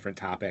bunch of different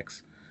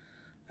topics.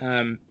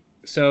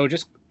 So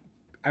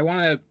I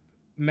want to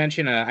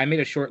mention, I made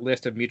a short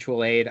list of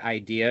mutual aid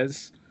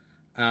ideas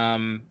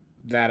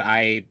that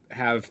I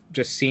have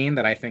just seen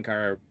that I think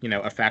are,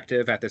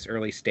 effective at this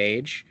early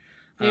stage.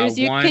 News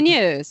you can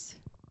use.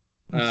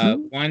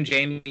 One,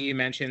 Jamie, you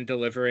mentioned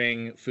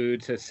delivering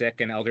food to sick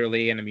and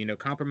elderly and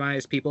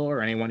immunocompromised people,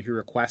 or anyone who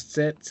requests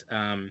it.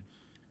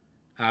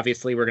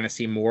 Obviously, we're going to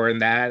see more in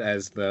that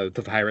as the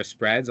virus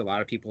spreads. A lot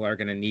of people are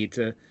going to need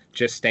to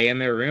just stay in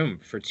their room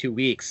for 2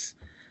 weeks.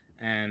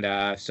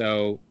 And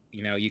so,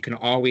 you can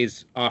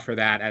always offer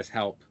that as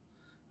help.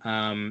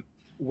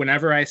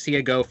 Whenever I see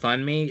a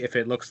GoFundMe, if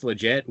it looks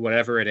legit,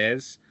 whatever it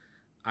is,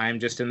 I'm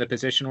just in the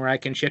position where I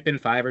can chip in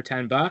 $5 or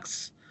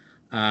 $10.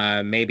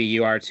 Maybe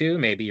you are too,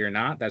 maybe you're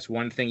not. That's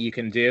one thing you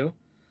can do.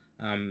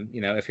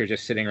 If you're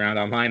just sitting around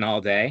online all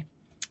day.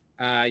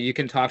 You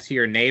can talk to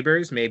your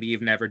neighbors. Maybe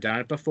you've never done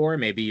it before.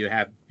 Maybe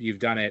you've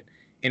done it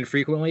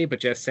infrequently, but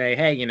just say,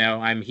 hey,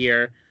 I'm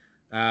here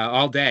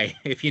all day.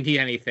 If you need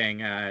anything,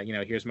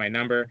 here's my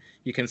number.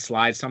 You can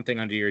slide something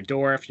under your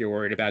door if you're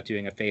worried about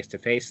doing a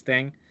face-to-face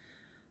thing.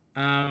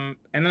 And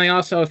then I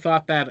also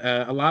thought that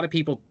a lot of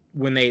people,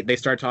 when they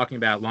start talking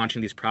about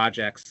launching these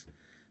projects,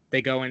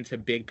 they go into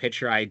big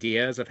picture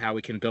ideas of how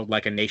we can build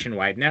like a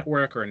nationwide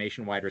network or a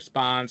nationwide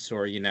response,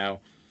 or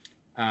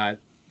uh,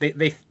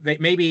 they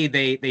maybe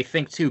they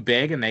think too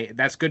big, and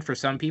that's good for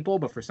some people,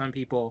 but for some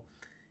people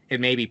it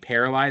maybe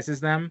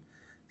paralyzes them.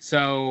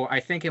 So I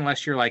think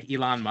unless you're like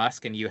Elon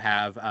Musk and you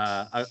have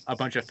a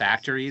bunch of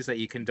factories that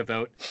you can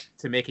devote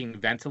to making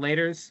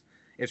ventilators,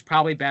 it's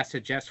probably best to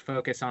just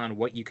focus on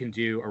what you can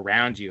do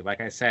around you.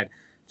 Like I said,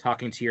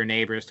 talking to your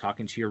neighbors,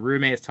 talking to your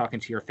roommates, talking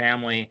to your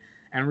family,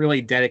 and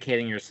really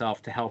dedicating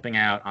yourself to helping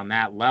out on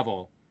that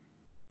level.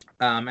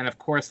 And of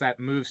course, that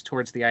moves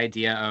towards the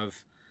idea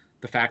of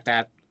the fact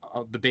that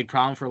the big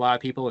problem for a lot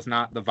of people is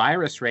not the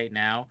virus right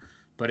now,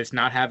 but it's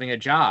not having a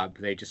job.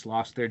 They just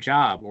lost their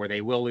job, or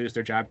they will lose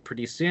their job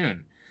pretty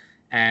soon.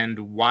 And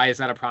why is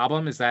that a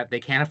problem? Is that they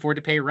can't afford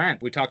to pay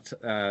rent. We talked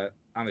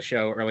on the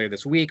show earlier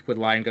this week with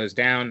Line Goes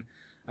Down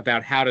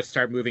about how to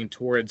start moving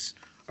towards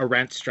a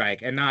rent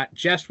strike, and not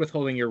just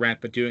withholding your rent,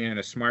 but doing it in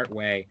a smart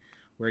way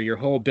where your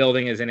whole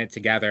building is in it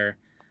together.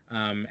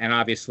 And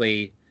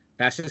obviously,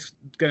 that's just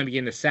going to be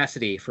a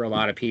necessity for a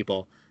lot of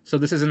people. So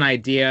this is an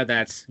idea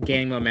that's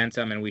gaining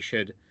momentum, and we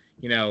should,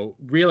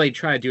 really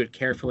try to do it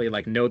carefully,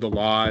 like know the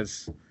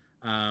laws,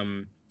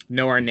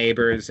 know our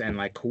neighbors, and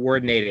like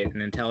coordinate it in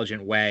an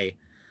intelligent way.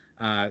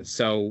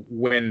 So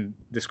when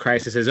this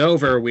crisis is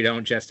over, we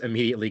don't just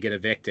immediately get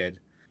evicted.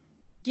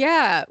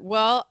 Yeah,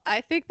 well, I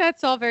think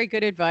that's all very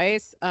good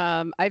advice.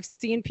 I've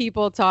seen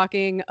people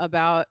talking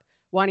about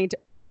wanting to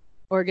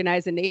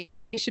organize a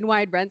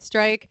nationwide rent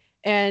strike.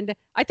 And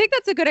I think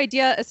that's a good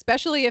idea,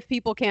 especially if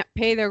people can't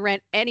pay their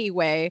rent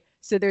anyway.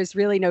 So there's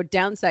really no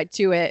downside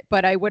to it.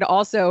 But I would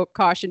also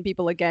caution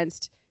people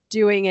against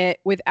doing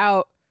it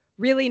without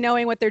really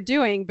knowing what they're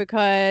doing,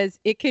 because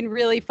it can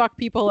really fuck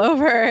people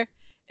over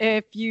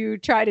if you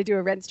try to do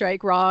a rent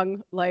strike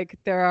wrong. Like,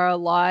 there are a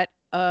lot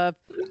of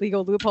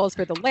legal loopholes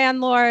for the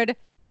landlord.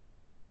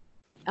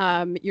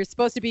 You're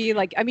supposed to be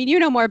like, you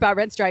know more about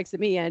rent strikes than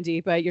me, Andy,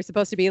 but you're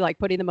supposed to be like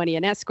putting the money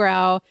in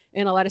escrow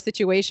in a lot of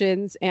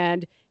situations.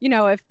 And,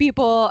 if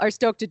people are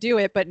stoked to do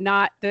it, but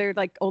they're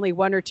like only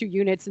 1 or 2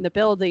 units in the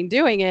building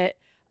doing it,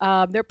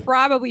 they're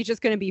probably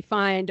just going to be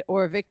fined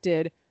or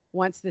evicted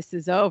once this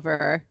is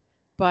over.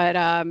 But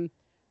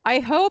I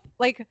hope,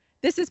 like,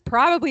 this is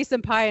probably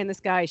some pie in the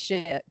sky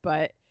shit,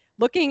 but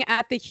looking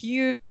at the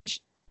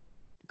huge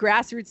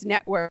grassroots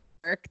network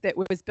that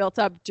was built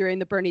up during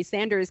the Bernie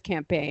Sanders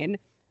campaign,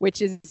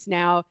 which is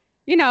now,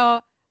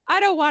 I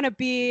don't want to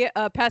be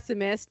a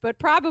pessimist, but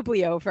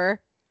probably over,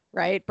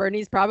 right?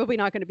 Bernie's probably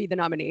not going to be the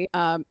nominee.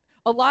 A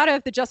lot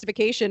of the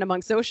justification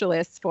among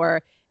socialists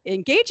for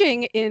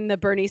engaging in the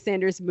Bernie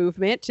Sanders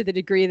movement, to the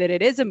degree that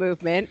it is a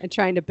movement and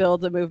trying to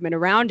build a movement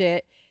around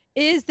it,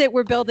 is that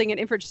we're building an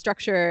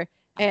infrastructure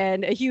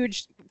and a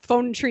huge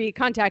phone tree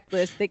contact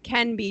list that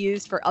can be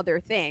used for other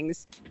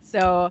things.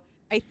 So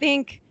I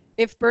think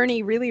if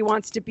Bernie really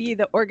wants to be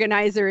the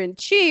organizer in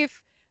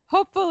chief,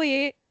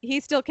 hopefully he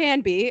still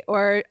can be,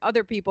 or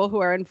other people who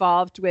are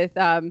involved with,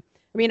 a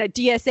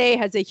DSA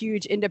has a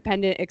huge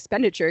independent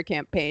expenditure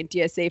campaign,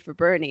 DSA for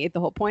Bernie, the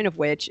whole point of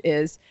which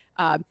is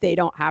they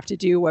don't have to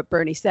do what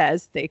Bernie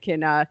says. They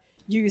can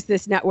use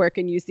this network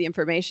and use the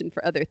information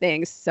for other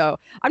things. So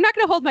I'm not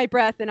going to hold my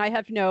breath, and I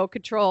have no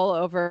control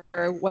over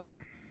what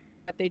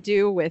they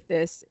do with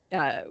this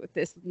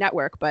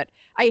network. But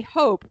I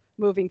hope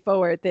moving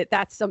forward that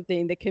that's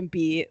something that can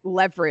be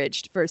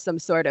leveraged for some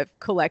sort of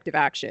collective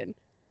action.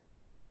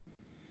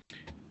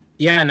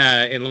 Yeah,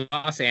 and in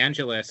Los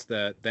Angeles,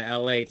 the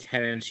LA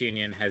Tenants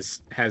Union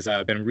has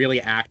been really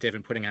active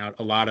in putting out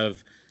a lot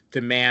of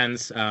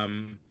demands,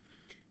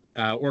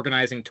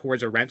 organizing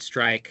towards a rent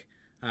strike,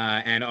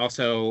 and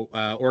also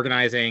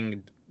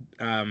organizing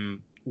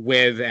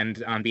with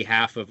and on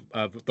behalf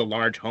of the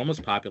large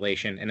homeless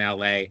population in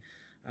LA.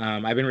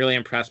 I've been really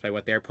impressed by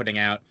what they're putting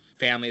out.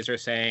 Families are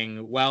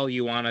saying, well,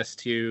 you want us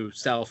to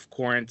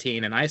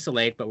self-quarantine and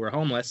isolate, but we're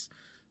homeless,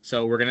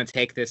 so we're going to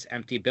take this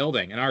empty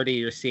building. And already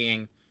you're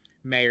seeing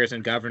mayors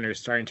and governors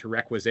starting to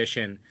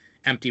requisition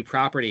empty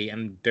property,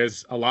 and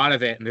there's a lot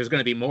of it, and there's going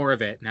to be more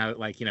of it now that,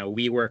 like,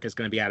 WeWork is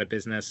going to be out of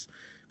business,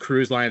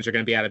 cruise lines are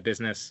going to be out of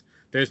business.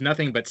 There's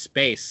nothing but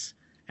space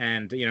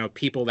and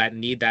people that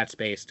need that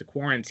space to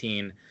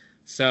quarantine.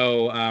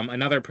 So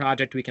another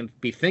project we can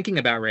be thinking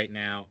about right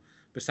now,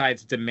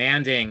 besides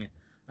demanding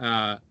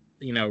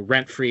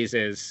rent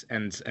freezes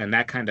and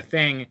that kind of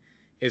thing,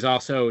 is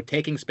also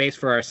taking space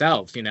for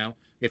ourselves.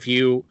 If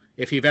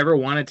you've ever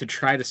wanted to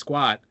try to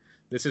squat,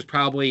 this is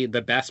probably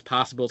the best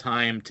possible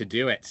time to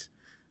do it.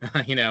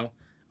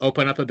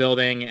 Open up a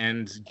building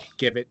and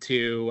give it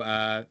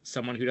to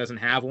someone who doesn't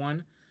have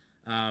one.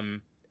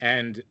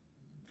 And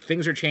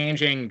things are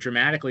changing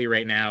dramatically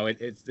right now.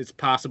 It's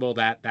possible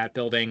that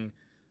building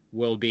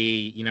will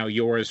be,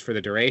 yours for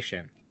the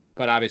duration.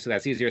 but obviously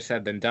that's easier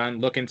said than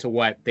done. Look into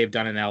what they've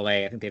done in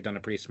LA. I think they've done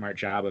a pretty smart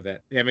job of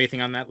it. You have anything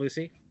on that,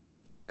 Lucy?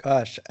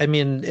 Gosh, I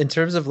mean, in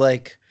terms of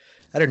like,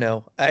 I don't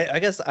know. I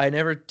guess I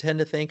never tend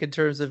to think in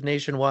terms of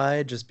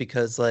nationwide just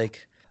because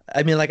like,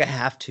 I mean, like I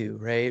have to,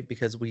 right?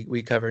 Because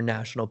we cover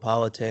national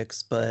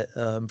politics, but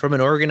from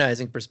an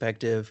organizing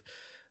perspective,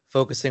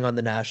 focusing on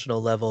the national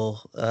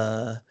level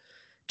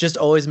just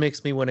always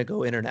makes me want to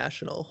go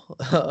international.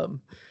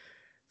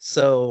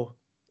 So,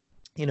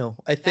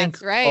 I think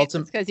That's right. It's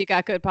because you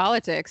got good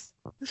politics.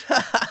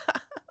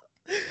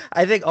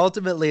 I think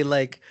ultimately,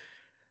 like,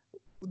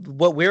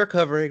 what we're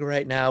covering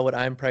right now, what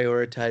I'm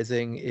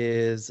prioritizing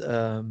is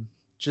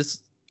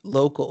just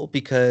local,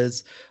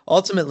 because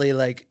ultimately,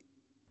 like,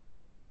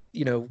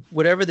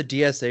 whatever the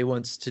DSA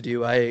wants to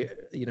do, I,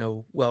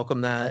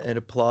 welcome that and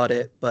applaud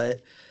it.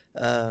 But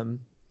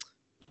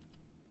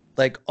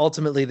like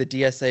ultimately the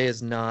DSA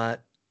is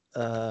not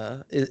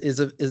is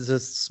a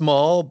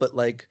small but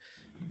like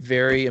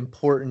very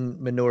important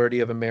minority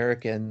of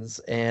Americans,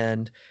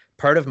 and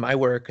part of my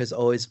work has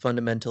always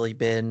fundamentally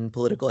been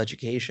political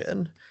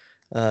education.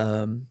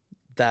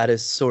 That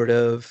is sort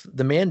of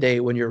the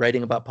mandate when you're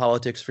writing about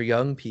politics for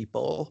young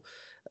people,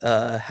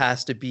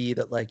 has to be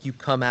that like you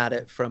come at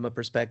it from a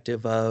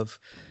perspective of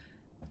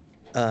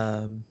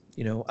I'm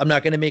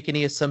not going to make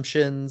any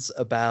assumptions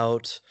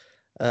about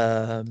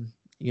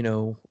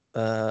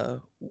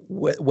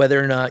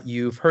whether or not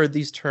you've heard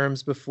these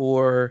terms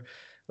before,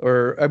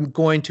 or I'm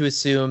going to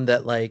assume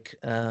that like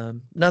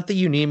not that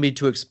you need me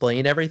to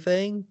explain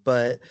everything,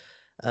 but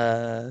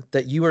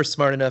that you are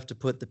smart enough to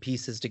put the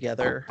pieces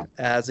together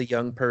as a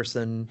young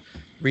person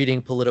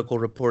reading political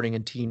reporting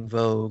in Teen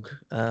Vogue,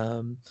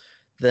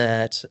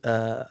 that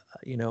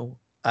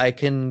I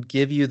can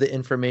give you the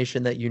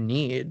information that you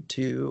need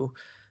to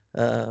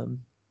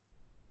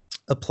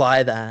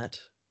apply that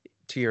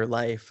to your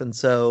life. And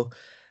so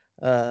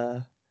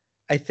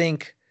I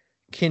think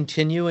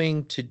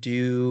continuing to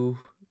do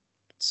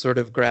sort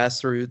of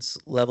grassroots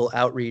level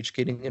outreach,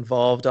 getting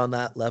involved on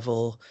that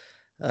level,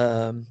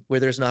 where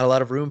there's not a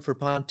lot of room for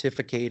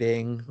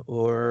pontificating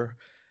or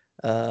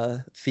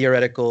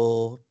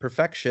theoretical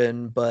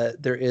perfection,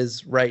 but there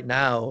is right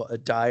now a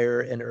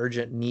dire and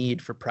urgent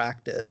need for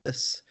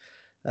practice.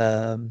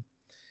 One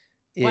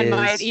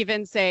might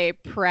even say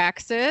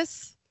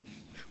praxis.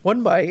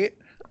 One might,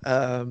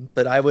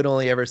 but I would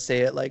only ever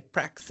say it like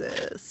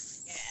praxis.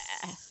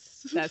 Yeah,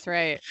 that's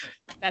right.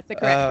 That's the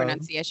correct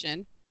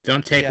pronunciation.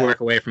 Don't take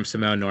work away from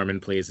Simone Norman,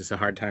 please. It's a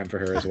hard time for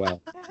her as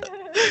well.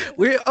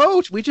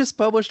 We just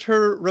published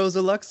her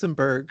Rosa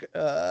Luxemburg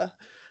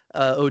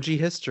OG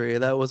history.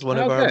 That was one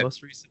of our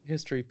most recent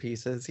history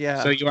pieces.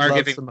 Yeah. So you are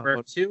giving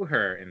birth to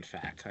her, in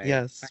fact.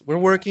 Yes, we're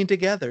working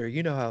together.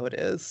 You know how it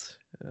is.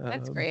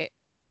 That's great.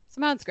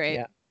 Simone's great.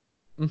 Yeah.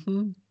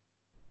 Mm-hmm.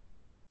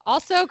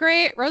 Also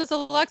great, Rosa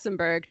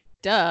Luxemburg.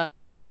 Duh.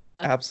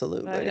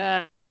 Absolutely.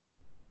 But,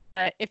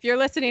 if you're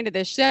listening to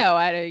this show,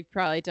 I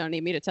probably don't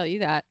need me to tell you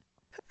that.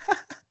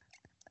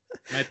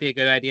 Might be a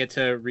good idea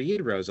to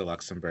read Rosa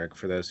Luxemburg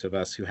for those of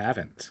us who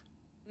haven't.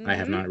 Mm-hmm. I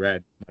have not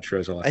read much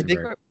Rosa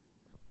Luxemburg.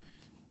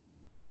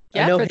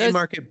 I know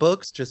Haymarket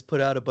Books just put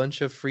out a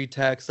bunch of free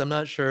texts. I'm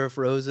not sure if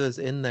Rosa is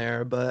in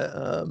there,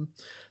 but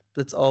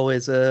that's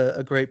always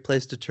a great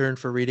place to turn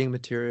for reading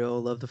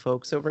material. Love the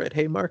folks over at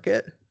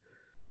Haymarket.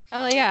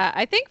 Oh, yeah.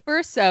 I think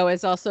Verso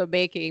is also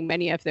making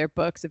many of their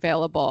books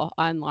available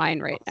online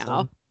right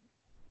now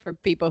for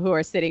people who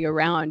are sitting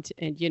around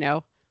and,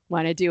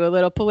 want to do a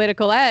little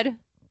political ed.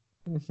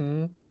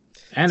 Mm-hmm.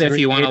 And if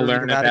you want to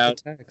learn about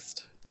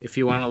text. If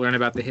you want to learn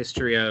about the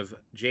history of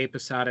J.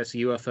 Posadas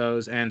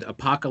UFOs and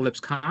apocalypse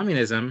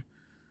communism,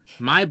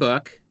 my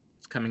book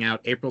is coming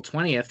out April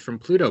 20th from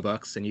Pluto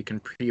Books, and you can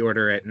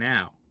pre-order it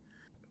now.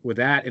 With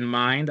that in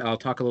mind, I'll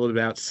talk a little bit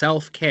about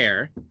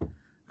self-care.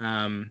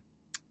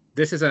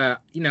 This is I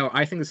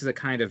think this is a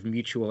kind of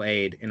mutual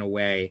aid in a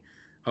way,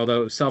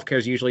 although self-care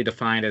is usually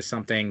defined as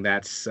something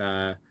that's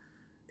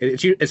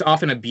it's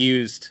often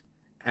abused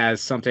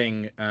as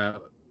something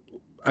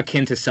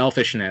akin to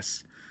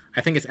selfishness. I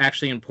think it's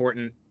actually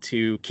important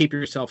to keep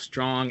yourself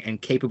strong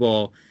and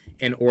capable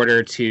in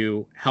order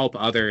to help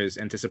others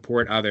and to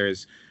support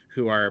others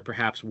who are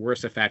perhaps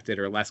worse affected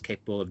or less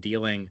capable of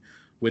dealing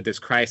with this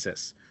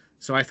crisis.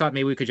 So I thought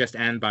maybe we could just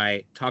end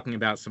by talking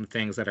about some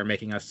things that are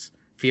making us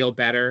feel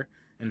better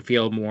and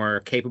feel more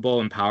capable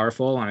and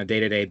powerful on a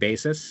day-to-day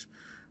basis.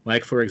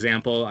 Like, for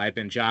example, I've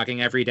been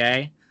jogging every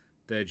day.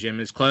 The gym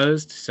is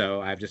closed,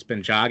 so I've just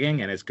been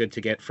jogging, and it's good to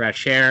get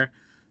fresh air.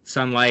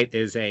 Sunlight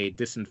is a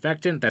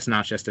disinfectant. That's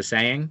not just a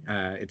saying.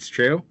 It's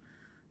true.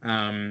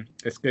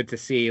 It's good to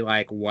see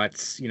like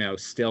what's,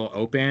 still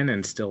open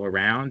and still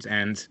around.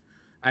 And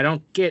I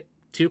don't get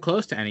too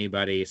close to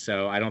anybody,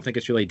 so I don't think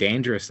it's really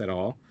dangerous at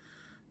all.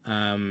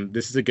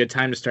 This is a good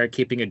time to start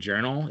keeping a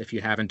journal if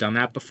you haven't done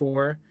that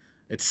before.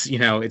 It's,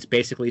 it's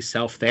basically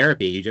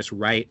self-therapy. You just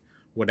write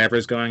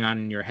whatever's going on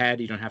in your head.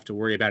 You don't have to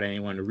worry about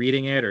anyone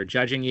reading it or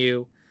judging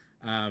you.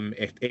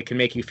 It can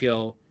make you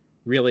feel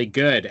really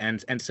good,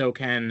 and so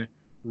can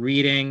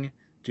reading,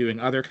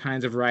 doing other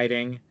kinds of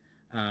writing.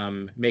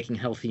 making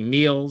healthy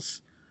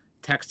meals,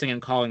 texting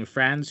and calling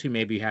friends who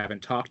maybe you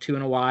haven't talked to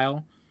in a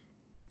while.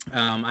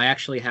 I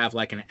actually have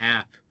like an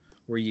app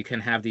where you can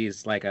have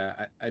these like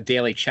a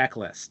daily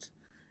checklist.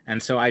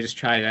 And so I just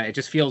try to, it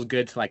just feels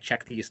good to like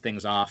check these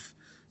things off.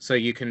 So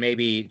you can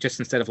maybe just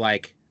instead of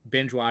like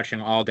binge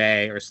watching all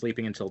day or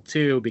sleeping until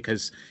 2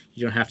 because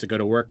you don't have to go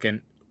to work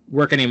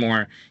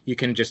anymore, you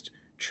can just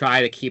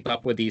try to keep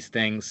up with these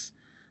things,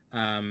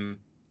 and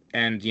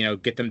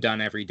get them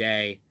done every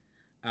day.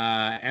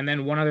 And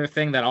then one other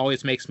thing that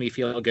always makes me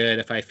feel good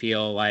if I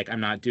feel like I'm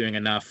not doing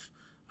enough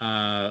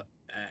uh,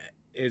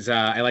 is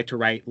I like to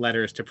write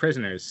letters to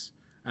prisoners.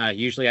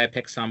 Usually I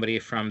pick somebody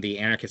from the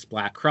Anarchist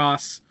Black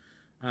Cross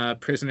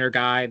prisoner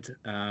guide.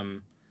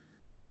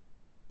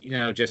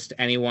 Just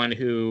anyone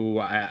who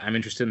I'm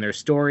interested in their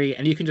story.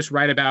 And you can just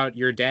write about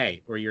your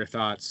day or your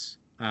thoughts,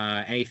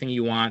 anything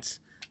you want.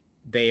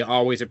 They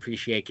always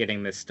appreciate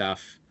getting this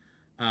stuff.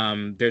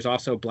 There's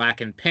also Black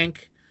and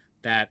Pink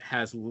that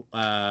has,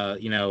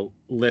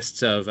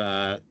 lists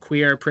of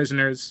queer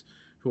prisoners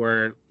who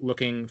are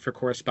looking for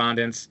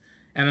correspondence.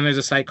 And then there's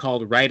a site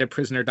called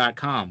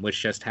writeaprisoner.com,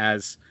 which just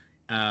has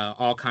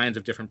all kinds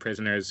of different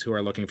prisoners who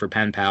are looking for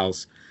pen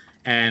pals.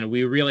 And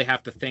we really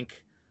have to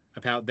think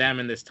about them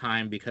in this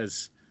time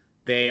because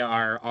they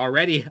are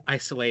already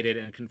isolated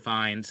and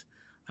confined,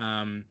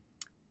 and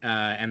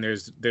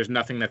there's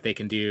nothing that they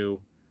can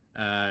do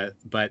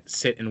but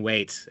sit and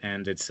wait.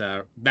 And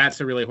that's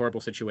a really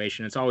horrible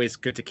situation. It's always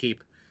good to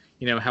keep,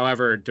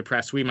 however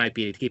depressed we might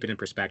be, to keep it in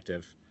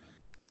perspective.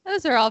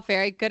 Those are all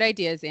very good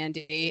ideas,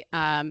 Andy.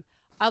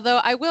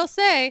 Although I will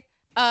say,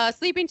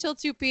 sleeping till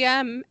 2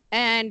 p.m.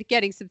 and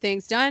getting some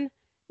things done,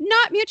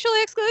 not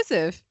mutually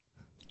exclusive.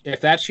 If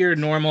that's your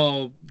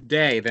normal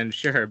day, then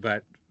sure.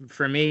 But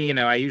for me,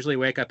 I usually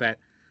wake up at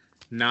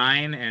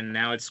 9, and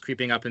now it's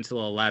creeping up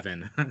until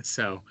 11.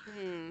 So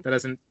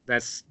that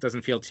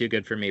doesn't feel too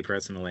good for me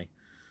personally.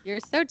 You're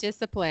so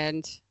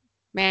disciplined,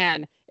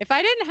 man. If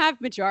I didn't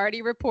have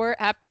Majority Report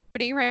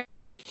happening right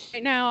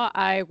now,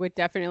 I would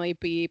definitely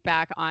be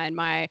back on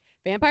my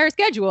vampire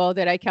schedule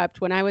that I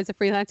kept when I was a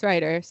freelance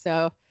writer.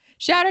 So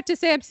shout out to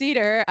Sam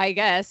Cedar, I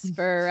guess,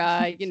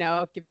 for,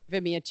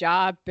 giving me a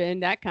job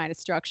and that kind of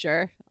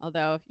structure.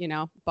 Although,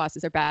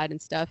 bosses are bad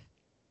and stuff.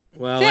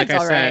 Well, Sam's like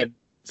I said,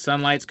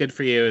 sunlight's good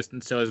for you,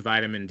 and so is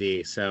vitamin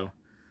D. So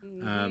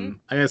I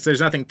guess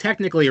there's nothing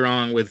technically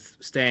wrong with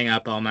staying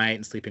up all night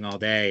and sleeping all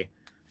day.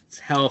 It's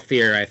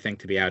healthier, I think,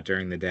 to be out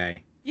during the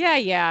day.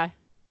 Yeah.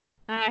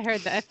 I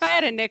heard that. If I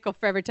had a nickel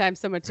for every time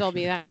someone told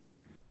me that,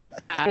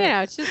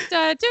 it's just do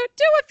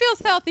what feels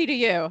healthy to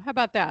you. How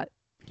about that?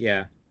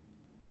 Yeah.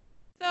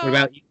 So, what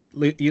about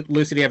you,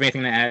 Lucy? Do you have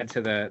anything to add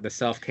to the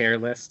self-care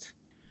list?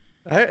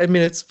 I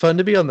mean, it's fun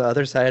to be on the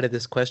other side of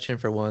this question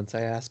for once.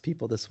 I ask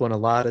people this one a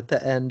lot at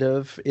the end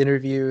of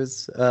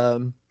interviews.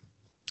 I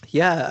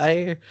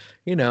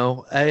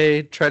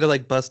try to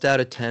like bust out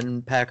a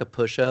 10-pack of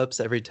push-ups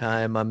every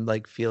time I'm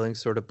like feeling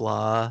sort of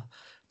blah.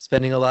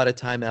 Spending a lot of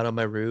time out on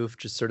my roof,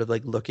 just sort of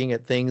like looking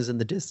at things in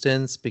the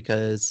distance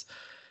because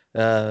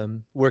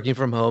working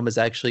from home has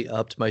actually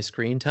upped my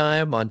screen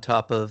time on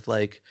top of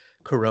like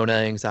Corona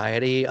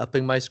anxiety,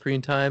 upping my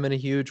screen time in a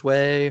huge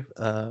way.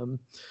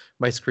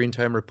 My screen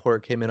time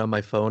report came in on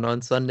my phone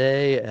on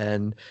Sunday,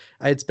 and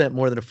I had spent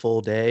more than a full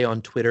day on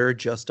Twitter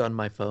just on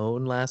my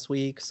phone last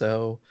week.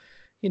 So,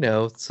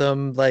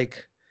 some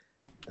like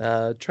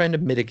trying to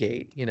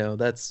mitigate,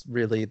 that's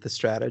really the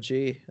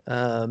strategy.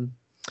 And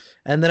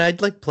then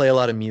I'd like play a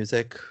lot of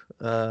music.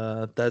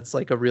 That's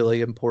like a really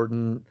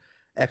important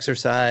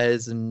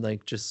exercise and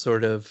like just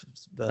sort of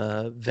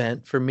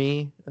vent for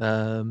me.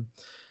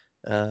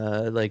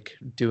 Like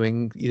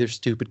doing either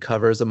stupid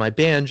covers of my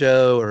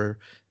banjo or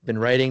been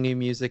writing new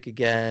music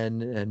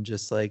again and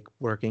just like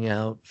working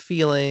out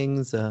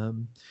feelings.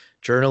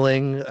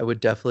 Journaling, I would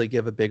definitely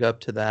give a big up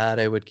to that.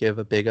 I would give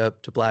a big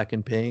up to Black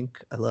and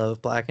Pink. I love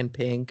Black and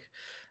Pink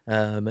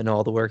and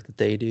all the work that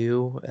they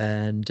do.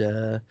 And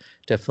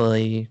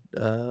definitely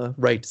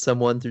write to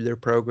someone through their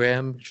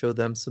program, show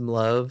them some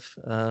love.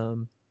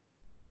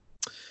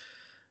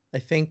 I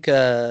think,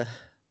 I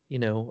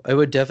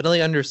would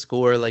definitely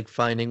underscore like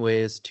finding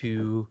ways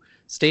to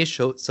stay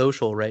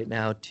social right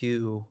now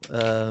too.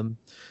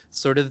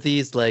 Sort of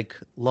these like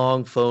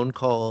long phone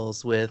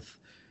calls with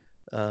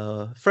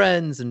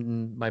friends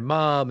and my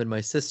mom and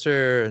my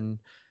sister and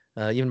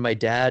even my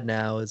dad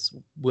now is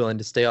willing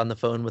to stay on the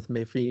phone with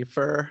me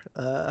for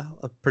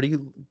a pretty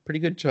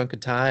good chunk of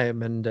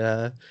time.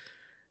 And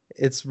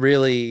it's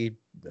really,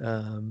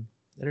 I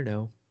don't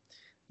know.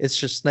 It's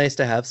just nice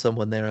to have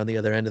someone there on the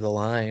other end of the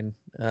line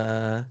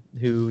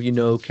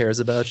who, cares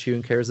about you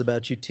and cares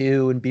about you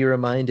too. And be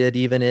reminded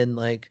even in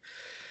like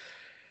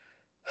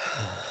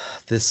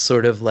this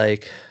sort of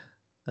like,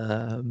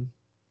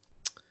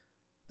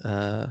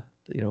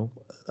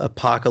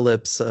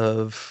 apocalypse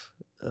of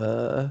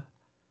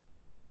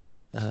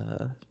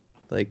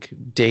like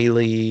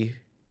daily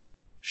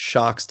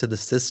shocks to the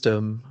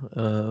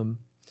system.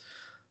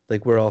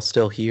 Like we're all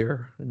still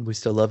here and we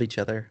still love each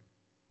other.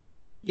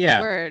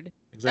 Yeah, Word.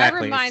 exactly.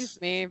 That reminds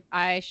me,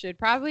 I should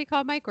probably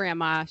call my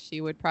grandma.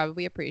 She would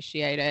probably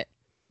appreciate it.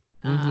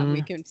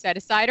 We can set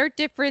aside our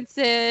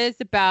differences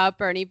about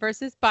Bernie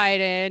versus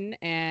Biden,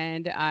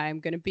 and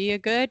I'm going to be a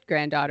good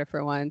granddaughter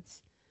for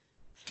once.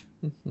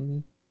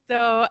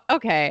 So,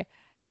 okay,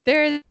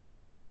 there's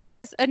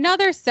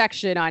another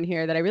section on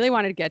here that I really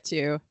wanted to get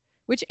to,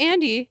 which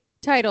Andy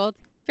titled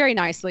very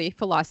nicely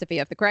Philosophy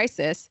of the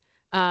Crisis,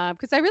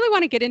 because I really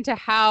want to get into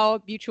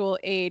how mutual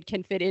aid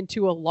can fit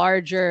into a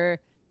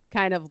larger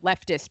kind of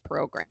leftist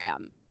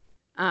program.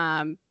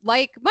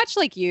 Much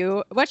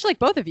like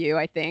both of you,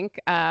 I think,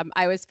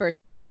 I was first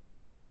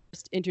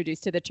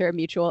introduced to the term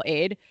mutual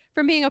aid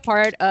from being a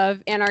part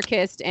of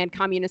anarchist and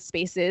communist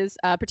spaces,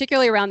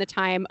 particularly around the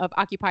time of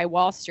Occupy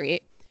Wall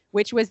Street,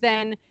 which was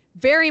then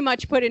very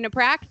much put into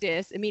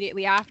practice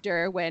immediately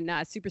after when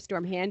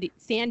Superstorm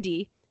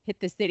Sandy hit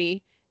the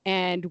city.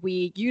 And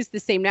we used the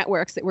same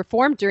networks that were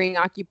formed during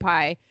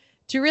Occupy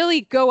to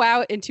really go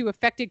out into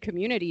affected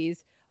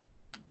communities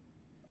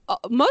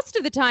most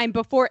of the time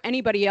before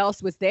anybody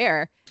else was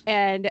there,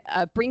 and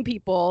bring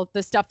people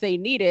the stuff they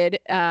needed,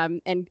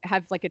 and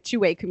have like a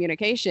two-way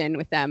communication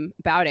with them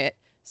about it.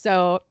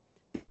 So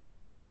there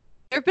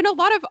have been a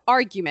lot of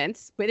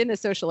arguments within the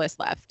socialist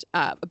left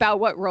about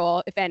what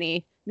role, if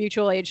any,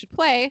 mutual aid should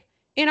play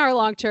in our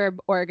long-term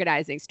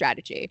organizing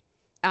strategy.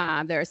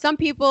 There are some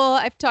people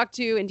I've talked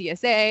to in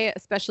DSA,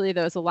 especially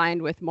those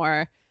aligned with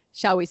more,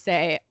 shall we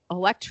say,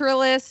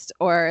 electoralist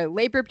or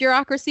labor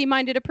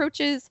bureaucracy-minded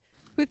approaches,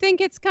 who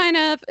think it's kind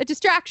of a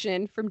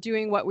distraction from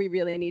doing what we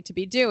really need to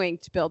be doing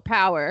to build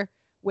power,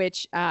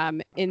 which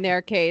in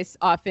their case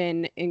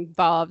often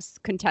involves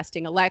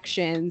contesting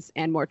elections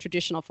and more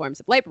traditional forms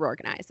of labor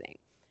organizing.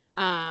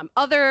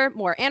 Other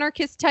more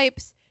anarchist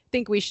types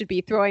think we should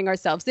be throwing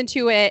ourselves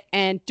into it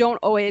and don't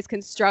always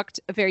construct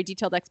a very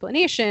detailed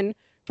explanation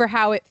for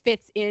how it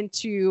fits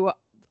into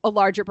a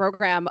larger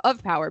program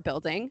of power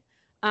building.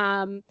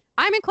 I'm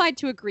inclined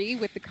to agree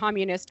with the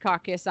Communist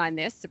Caucus on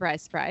this,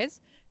 surprise, surprise,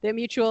 that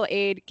mutual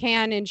aid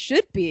can and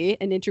should be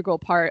an integral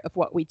part of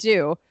what we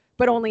do,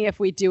 but only if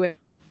we do it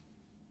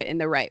in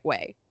the right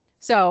way.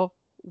 So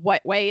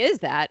what way is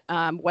that?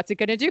 What's it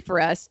going to do for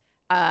us?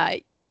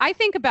 I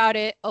think about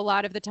it a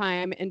lot of the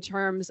time in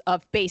terms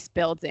of base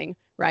building,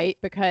 right?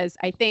 Because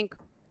I think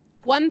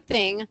one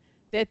thing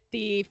that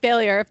the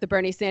failure of the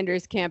Bernie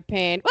Sanders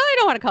campaign, well, I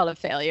don't want to call it a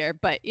failure,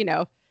 but,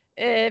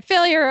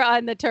 failure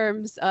on the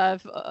terms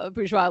of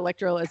bourgeois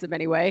electoralism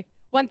anyway,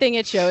 one thing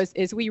it shows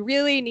is we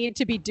really need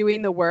to be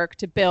doing the work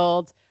to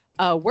build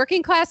a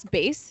working class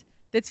base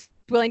that's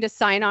willing to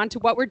sign on to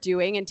what we're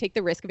doing and take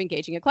the risk of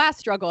engaging a class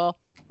struggle,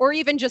 or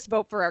even just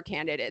vote for our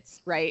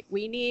candidates, right?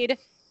 We need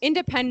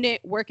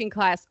independent working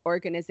class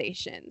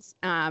organizations.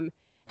 And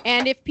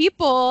if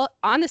people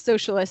on the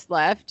socialist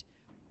left,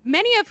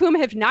 many of whom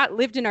have not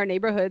lived in our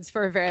neighborhoods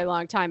for a very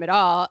long time at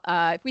all,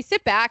 if we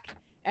sit back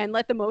and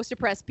let the most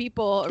oppressed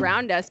people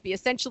around us be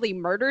essentially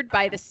murdered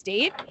by the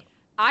state,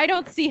 I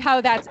don't see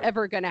how that's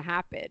ever going to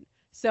happen.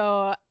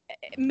 So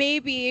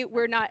maybe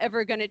we're not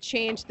ever going to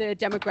change the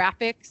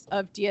demographics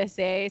of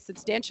DSA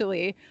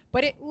substantially,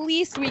 but at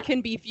least we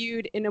can be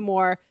viewed in a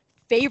more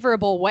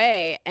favorable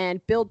way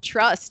and build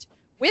trust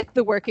with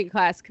the working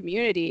class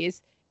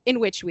communities in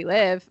which we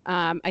live.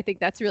 I think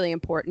that's really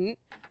important.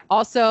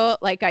 Also,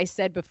 like I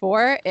said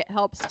before, it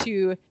helps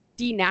to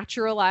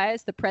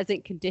denaturalize the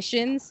present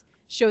conditions,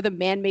 show the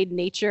man-made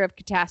nature of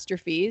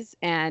catastrophes,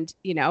 and,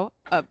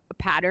 a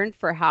pattern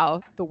for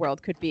how the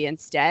world could be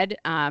instead.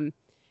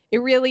 It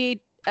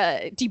really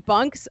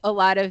debunks a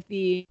lot of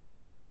the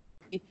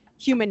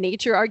human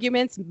nature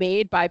arguments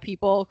made by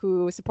people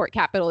who support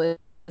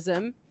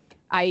capitalism,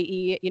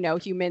 i.e.,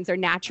 humans are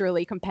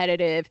naturally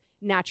competitive,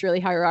 naturally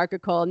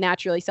hierarchical,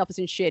 naturally selfish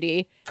and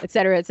shitty, et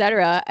cetera, et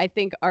cetera. I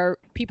think our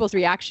people's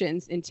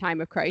reactions in time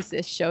of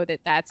crisis show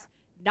that that's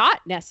not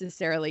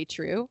necessarily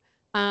true.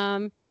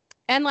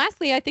 And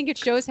lastly, I think it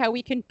shows how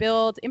we can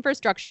build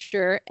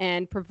infrastructure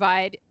and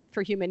provide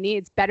for human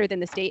needs better than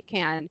the state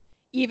can,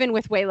 even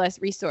with way less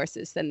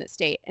resources than the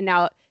state. And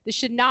now this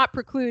should not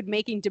preclude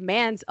making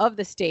demands of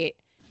the state.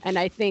 And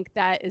I think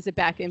that is a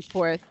back and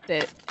forth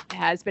that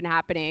has been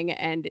happening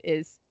and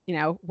is,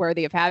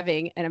 worthy of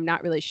having. And I'm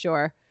not really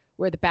sure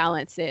where the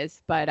balance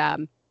is. But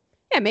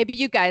maybe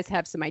you guys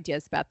have some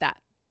ideas about that.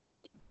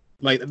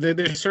 Like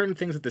there's certain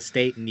things that the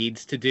state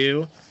needs to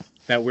do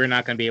that we're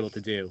not going to be able to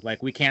do.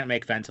 Like, we can't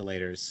make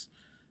ventilators.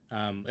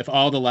 If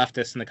all the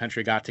leftists in the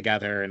country got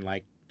together and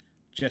I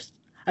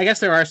guess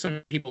there are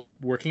some people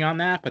working on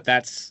that, but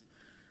that's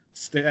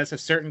a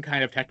certain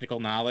kind of technical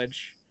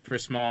knowledge for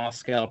small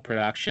scale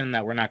production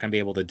that we're not going to be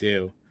able to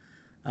do.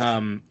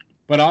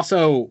 But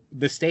also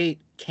the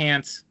state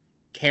can't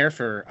care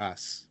for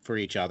us, for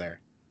each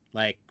other.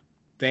 Like,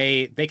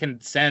 they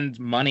can send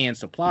money and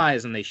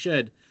supplies, and they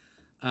should.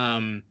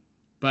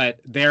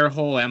 But their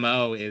whole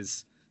MO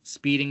is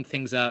speeding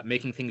things up,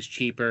 making things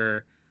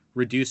cheaper,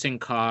 reducing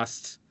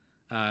costs,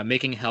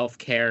 making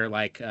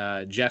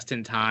healthcare just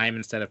in time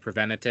instead of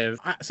preventative.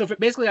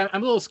 Basically, I'm a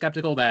little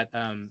skeptical that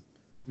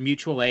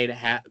mutual aid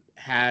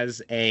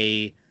has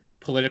a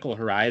political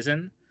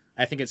horizon.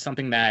 I think it's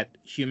something that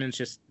humans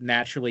just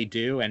naturally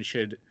do and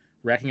should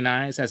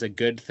recognize as a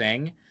good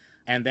thing.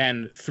 And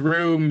then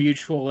through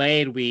mutual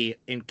aid, we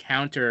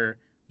encounter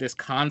this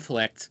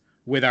conflict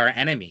with our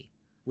enemy,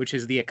 which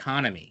is the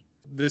economy.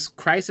 This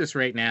crisis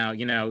right now,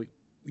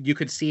 you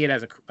could see it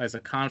as a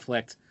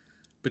conflict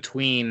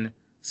between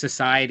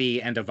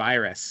society and a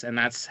virus, and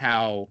that's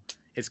how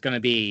it's going to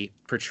be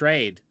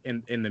portrayed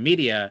in the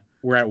media.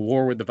 We're at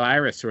war with the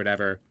virus or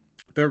whatever,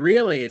 but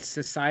really it's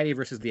society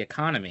versus the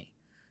economy.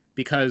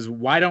 Because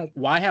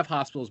why have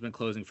hospitals been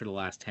closing for the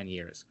last 10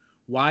 years?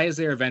 Why is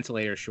there a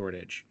ventilator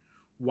shortage?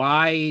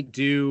 Why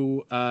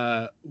were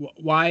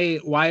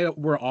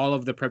all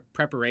of the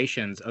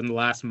preparations in the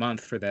last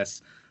month for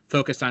this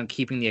focused on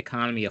keeping the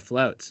economy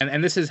afloat?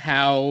 And this is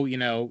how,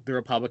 the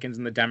Republicans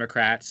and the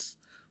Democrats,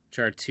 which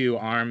are two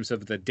arms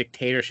of the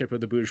dictatorship of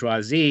the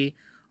bourgeoisie,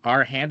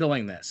 are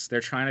handling this. They're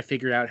trying to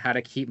figure out how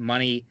to keep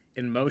money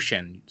in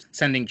motion,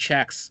 sending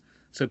checks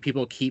so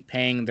people keep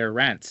paying their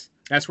rent.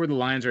 That's where the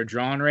lines are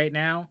drawn right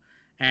now.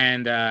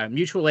 And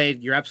mutual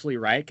aid, you're absolutely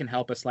right, can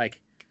help us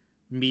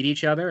meet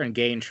each other and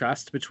gain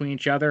trust between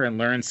each other and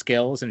learn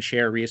skills and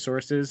share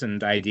resources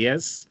and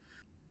ideas.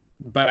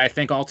 But I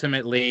think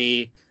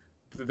ultimately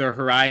the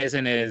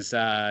horizon is,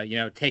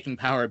 taking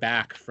power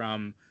back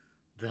from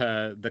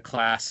the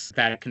class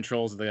that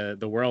controls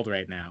the world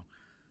right now.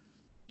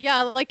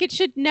 Yeah, it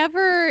should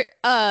never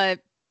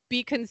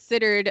be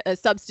considered a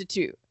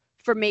substitute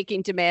for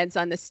making demands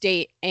on the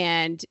state.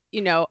 And,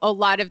 a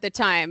lot of the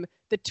time,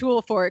 the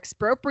tool for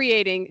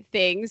expropriating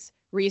things,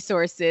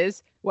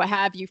 resources, what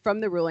have you, from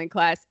the ruling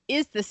class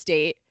is the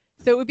state.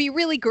 So it would be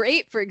really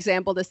great, for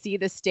example, to see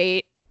the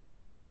state,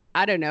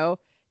 I don't know,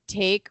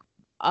 take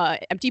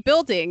empty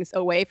buildings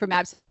away from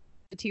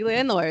absentee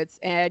landlords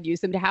and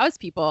use them to house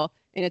people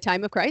in a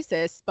time of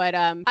crisis. But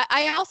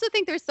I also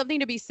think there's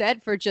something to be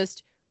said for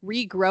just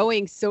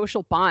regrowing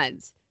social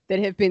bonds that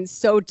have been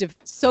so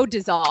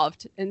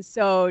dissolved and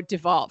so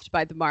devolved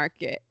by the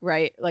market,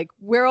 right?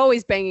 We're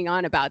always banging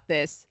on about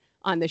this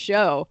on the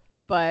show,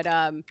 but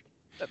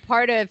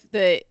part of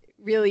the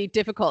really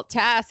difficult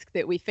task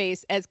that we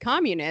face as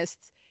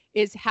communists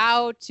is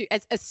how to,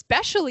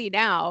 especially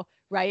now,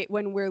 right,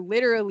 when we're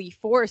literally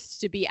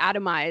forced to be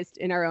atomized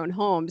in our own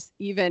homes,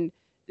 even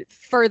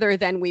further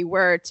than we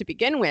were to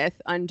begin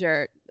with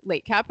under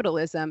late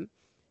capitalism,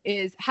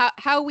 is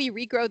how we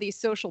regrow these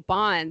social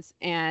bonds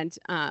and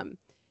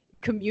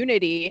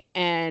community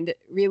and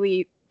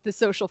really the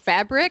social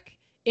fabric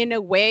in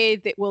a way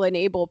that will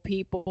enable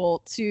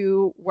people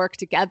to work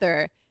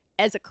together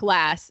as a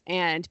class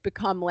and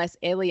become less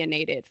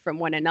alienated from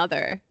one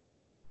another.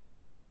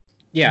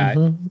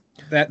 Yeah,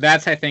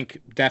 that's I think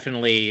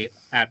definitely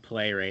at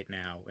play right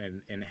now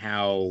in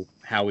how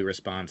we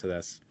respond to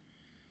this.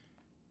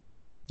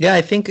 Yeah,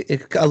 I think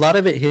a lot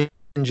of it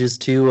hinges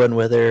too on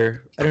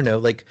whether, I don't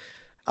know,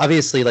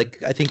 obviously,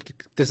 I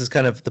think this is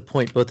kind of the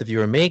point both of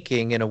you are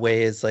making in a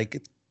way, is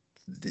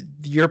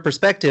your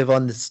perspective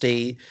on the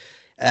state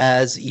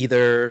as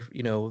either,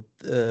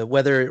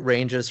 whether it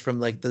ranges from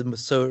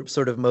the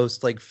sort of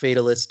most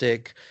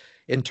fatalistic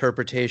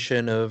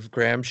interpretation of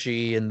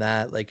Gramsci in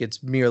that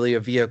it's merely a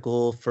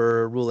vehicle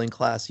for ruling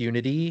class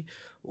unity,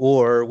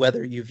 or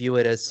whether you view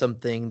it as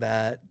something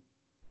that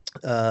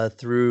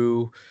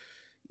through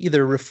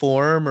either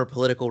reform or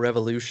political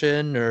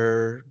revolution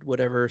or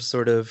whatever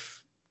sort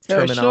of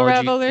social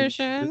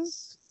revolution,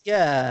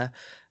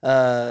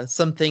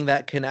 something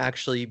that can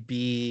actually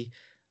be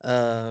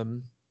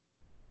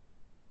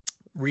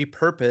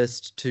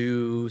repurposed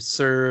to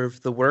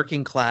serve the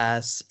working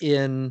class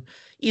in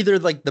either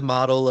the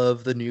model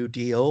of the New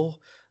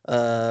Deal,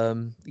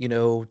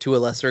 to a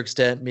lesser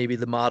extent, maybe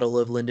the model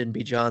of Lyndon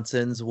B.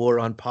 Johnson's War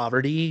on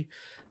Poverty,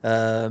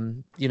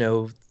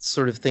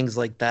 sort of things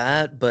like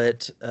that.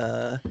 But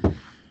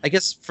I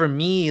guess for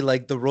me,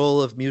 the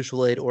role of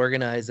mutual aid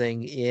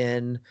organizing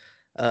in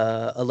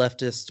a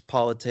leftist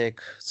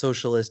politic,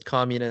 socialist,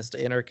 communist,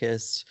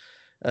 anarchist,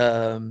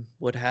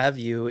 what have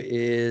you,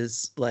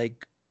 is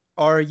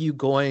are you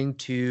going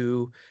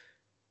to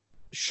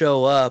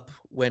show up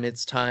when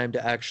it's time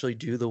to actually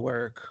do the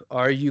work?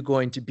 Are you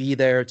going to be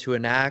there to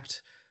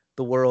enact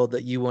the world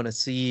that you want to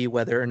see,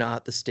 whether or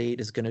not the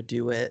state is going to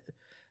do it?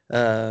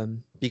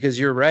 Because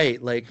you're right,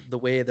 the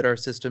way that our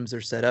systems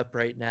are set up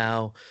right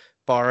now,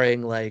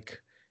 barring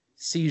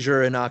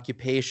seizure and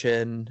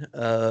occupation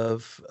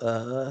of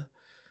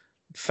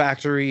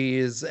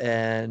factories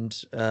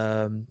and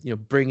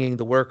bringing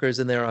the workers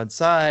in there on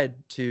side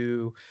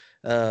to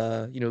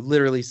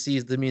literally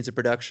seize the means of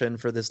production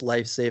for this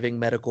life-saving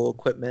medical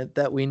equipment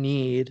that we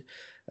need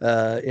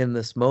in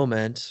this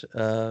moment.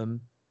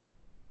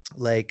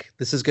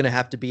 This is going to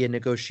have to be a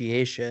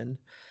negotiation.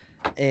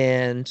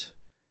 And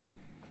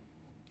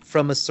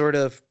from a sort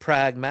of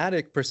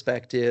pragmatic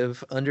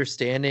perspective,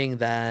 understanding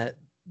that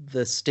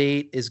the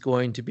state is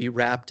going to be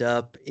wrapped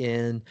up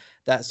in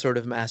that sort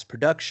of mass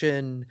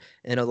production,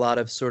 in a lot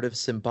of sort of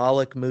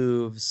symbolic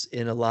moves,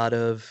 in a lot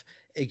of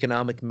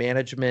economic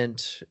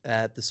management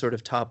at the sort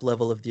of top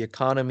level of the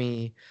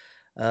economy,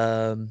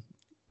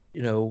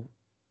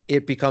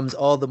 it becomes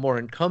all the more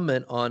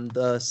incumbent on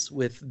us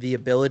with the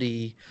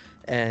ability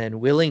and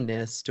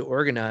willingness to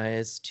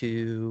organize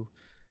to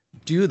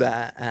do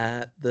that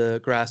at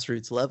the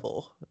grassroots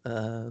level,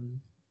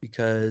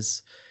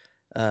 because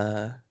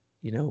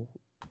you know,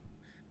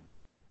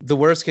 the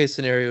worst case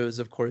scenario is,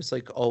 of course,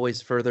 like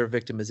always further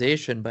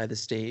victimization by the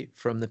state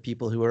from the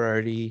people who are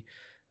already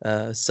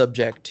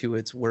subject to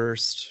its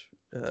worst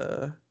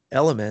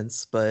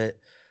elements. But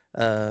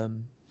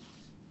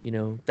you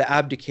know, the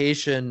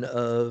abdication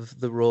of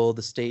the role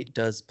the state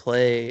does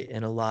play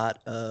in a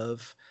lot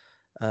of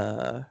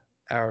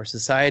our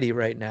society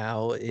right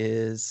now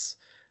is,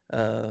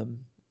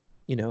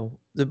 you know,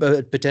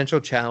 the potential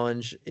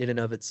challenge in and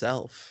of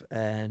itself.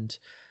 And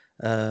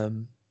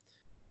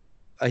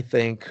I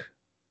think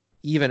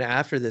even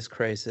after this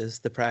crisis,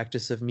 the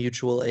practice of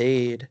mutual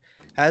aid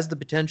has the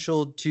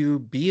potential to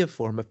be a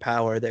form of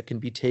power that can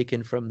be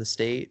taken from the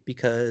state,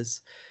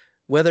 because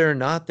whether or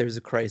not there's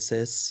a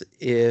crisis,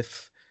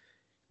 if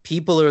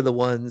people are the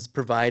ones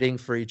providing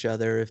for each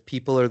other, if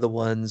people are the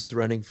ones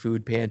running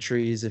food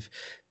pantries, if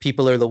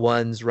people are the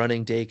ones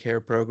running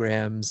daycare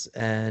programs,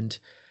 and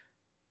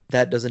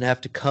that doesn't have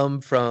to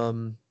come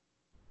from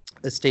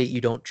a state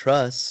you don't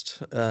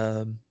trust,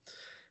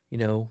 you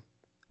know,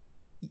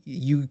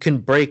 you can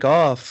break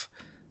off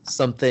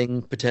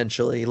something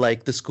potentially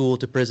like the school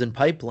to prison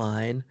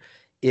pipeline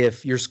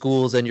if your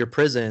schools and your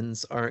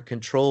prisons aren't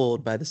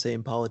controlled by the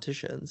same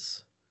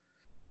politicians.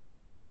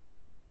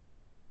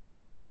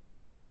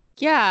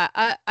 Yeah,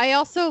 I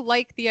also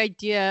like the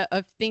idea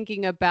of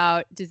thinking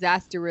about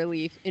disaster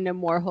relief in a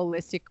more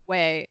holistic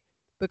way,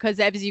 because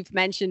as you've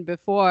mentioned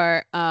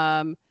before,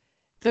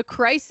 the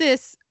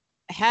crisis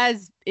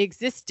has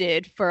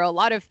existed for a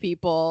lot of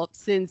people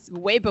since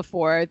way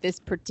before this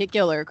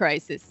particular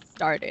crisis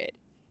started.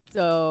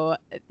 So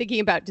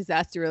thinking about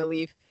disaster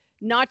relief,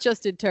 not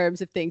just in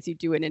terms of things you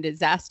do in a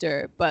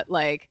disaster, but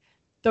like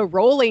the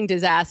rolling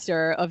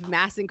disaster of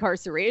mass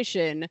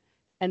incarceration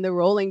and the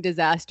rolling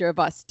disaster of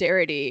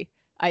austerity,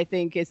 I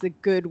think is a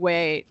good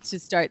way to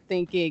start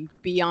thinking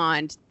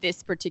beyond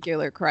this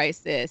particular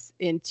crisis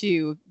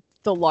into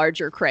the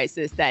larger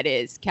crisis that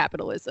is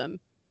capitalism.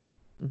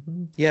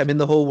 Mm-hmm. Yeah, I mean,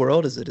 the whole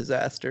world is a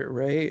disaster,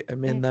 right? I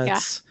mean,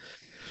 that's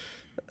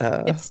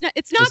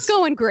it's not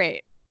going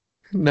great.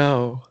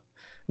 No,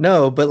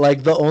 but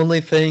like the only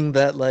thing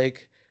that,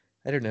 like,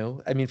 I don't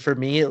know, I mean, for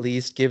me at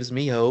least, gives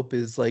me hope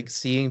is like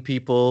seeing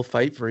people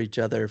fight for each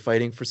other,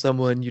 fighting for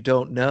someone you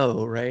don't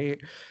know, right?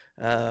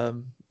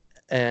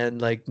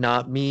 And like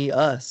not me,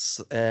 us,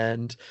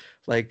 and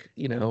like,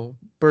 you know,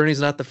 Bernie's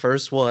not the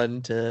first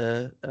one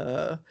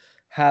to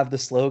have the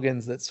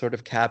slogans that sort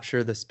of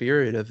capture the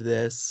spirit of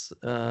this.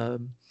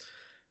 But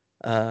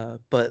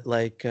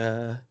like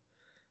the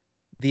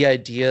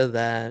idea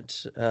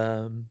that,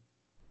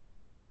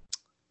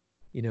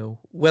 you know,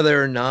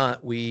 whether or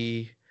not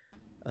we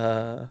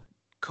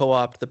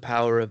co-opt the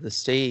power of the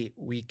state,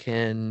 we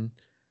can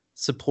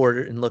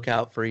support and look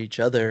out for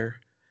each other.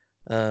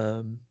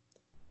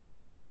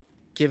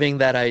 Giving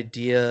that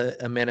idea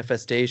a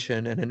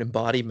manifestation and an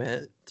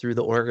embodiment through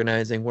the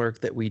organizing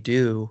work that we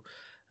do,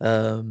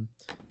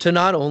 to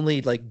not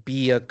only like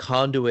be a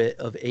conduit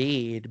of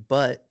aid,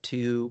 but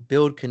to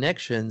build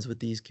connections with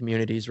these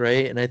communities,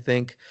 right? And I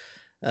think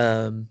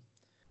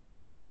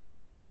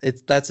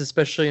that's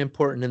especially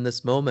important in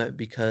this moment,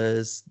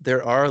 because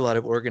there are a lot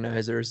of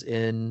organizers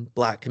in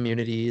Black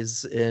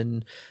communities,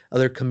 in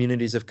other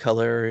communities of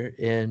color,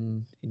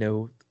 in, you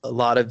know, a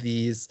lot of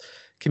these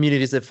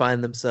communities that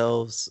find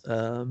themselves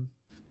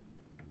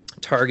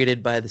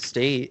targeted by the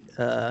state,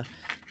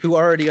 who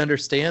already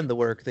understand the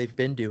work they've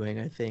been doing,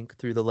 I think,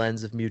 through the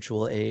lens of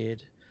mutual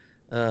aid,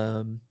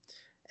 and,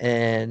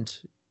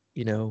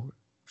 you know,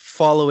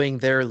 following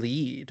their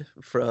lead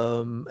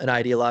from an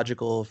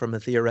ideological, from a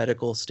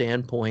theoretical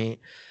standpoint,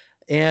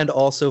 and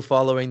also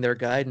following their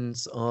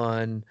guidance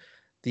on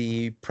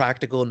the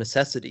practical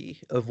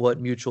necessity of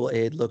what mutual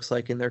aid looks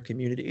like in their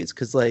communities.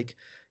 Because, like,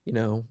 you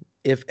know,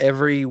 if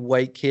every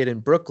white kid in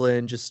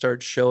Brooklyn just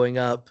starts showing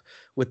up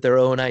with their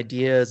own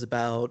ideas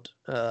about,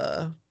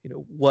 you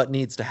know, what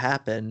needs to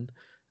happen,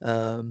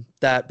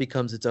 that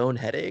becomes its own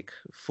headache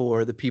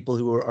for the people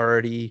who are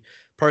already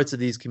parts of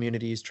these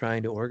communities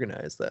trying to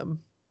organize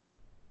them.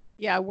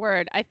 Yeah,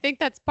 word. I think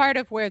that's part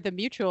of where the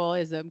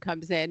mutualism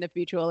comes in, of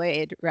mutual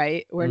aid,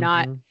 right? We're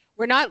not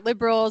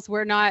liberals.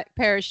 We're not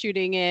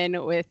parachuting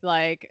in with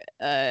like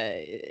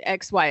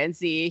X, Y, and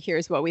Z.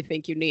 Here's what we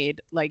think you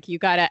need. Like, you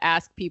got to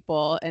ask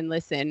people and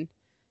listen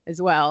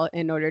as well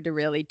in order to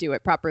really do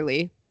it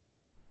properly.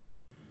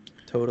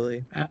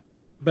 Totally.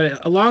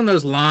 But along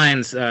those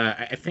lines,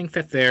 I think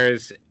that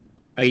there's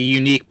a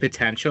unique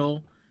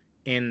potential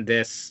in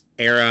this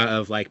era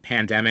of like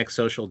pandemic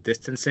social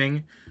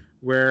distancing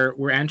where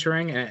we're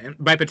entering. And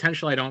by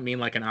potential, I don't mean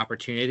like an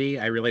opportunity.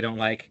 I really don't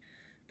like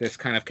this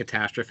kind of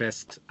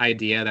catastrophist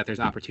idea that there's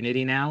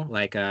opportunity now.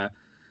 Like,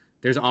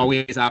 there's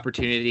always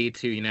opportunity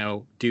to, you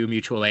know, do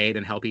mutual aid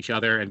and help each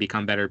other and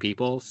become better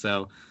people.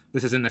 So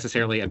this isn't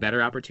necessarily a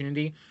better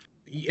opportunity.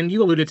 And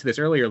you alluded to this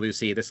earlier,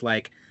 Lucy, this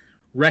like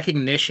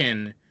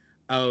recognition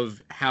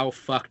of how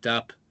fucked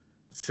up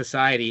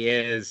society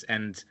is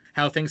and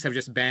how things have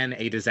just been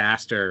a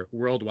disaster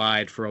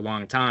worldwide for a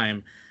long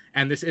time.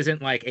 And this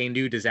isn't like a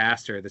new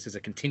disaster. This is a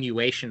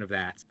continuation of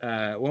that.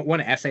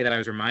 One essay that I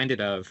was reminded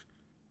of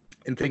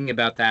in thinking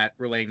about that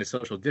relating to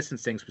social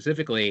distancing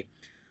specifically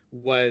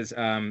was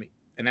an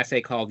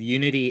essay called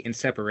Unity in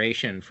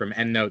Separation from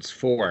Endnotes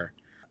 4,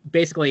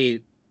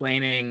 basically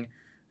explaining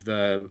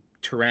the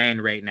terrain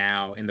right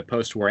now in the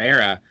post-war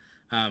era,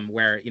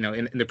 where,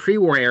 in the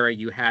pre-war era,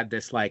 you had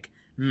this like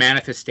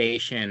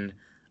manifestation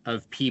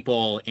of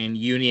people in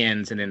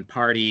unions and in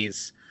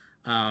parties,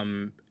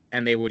 and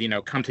they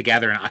would, come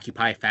together and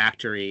occupy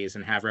factories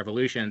and have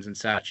revolutions and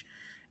such.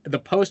 The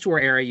post-war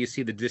era, you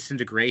see the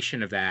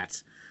disintegration of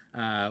that,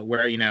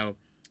 where,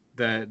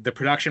 the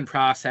production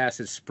process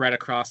is spread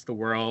across the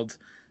world.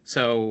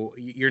 So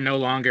you no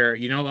longer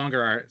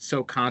are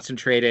so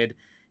concentrated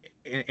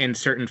in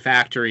certain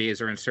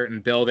factories or in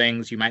certain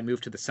buildings. You might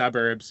move to the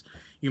suburbs.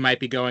 You might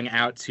be going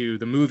out to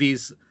the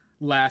movies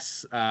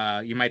less.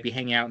 You might be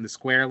hanging out in the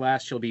square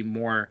less. You'll be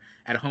more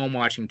at home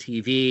watching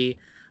TV.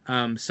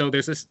 So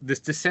there's this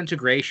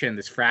disintegration,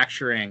 this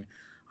fracturing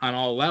on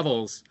all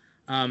levels.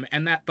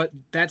 But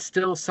that's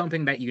still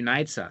something that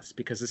unites us,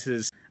 because this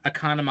is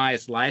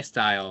economized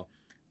lifestyle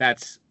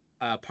that's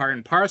part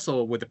and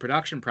parcel with the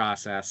production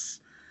process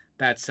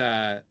that's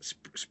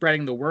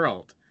spreading the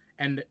world.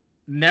 And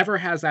never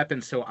has that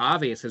been so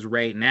obvious as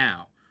right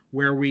now,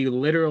 where we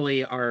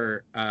literally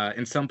are,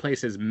 in some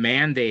places,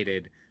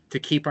 mandated to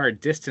keep our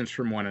distance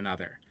from one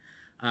another.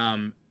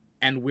 And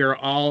we're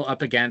all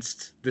up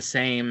against the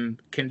same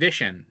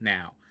condition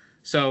now.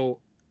 So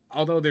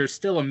although there's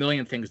still a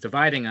million things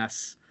dividing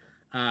us,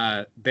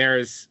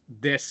 there's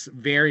this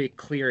very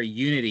clear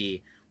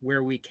unity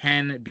where we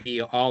can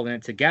be all in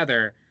it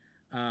together,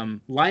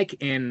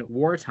 like in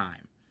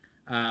wartime.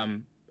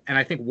 And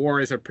I think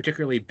war is a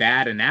particularly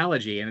bad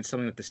analogy, and it's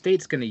something that the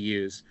state's going to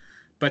use.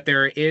 But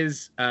it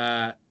is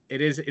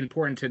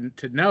important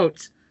to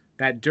note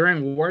that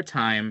during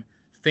wartime,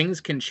 things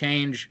can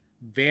change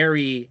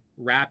very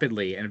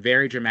rapidly and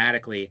very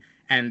dramatically,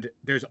 and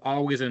there's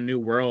always a new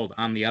world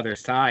on the other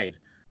side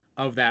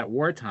of that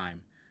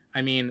wartime.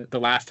 I mean, the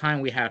last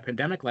time we had a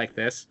pandemic like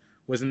this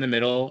was in the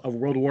middle of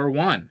World War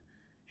I,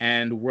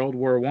 and World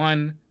War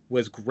I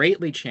was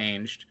greatly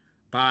changed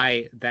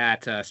by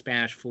that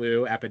Spanish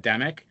flu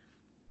epidemic.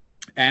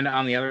 And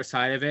on the other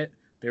side of it,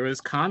 there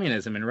was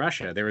communism in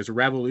Russia. There was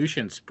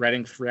revolution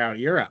spreading throughout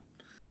Europe.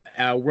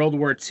 World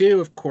War II,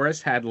 of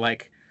course, had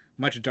like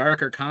much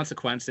darker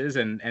consequences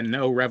and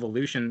no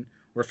revolution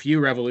or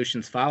few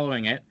revolutions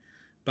following it.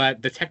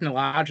 But the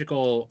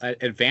technological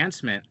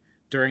advancement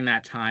during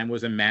that time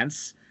was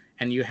immense.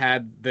 And you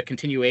had the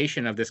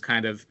continuation of this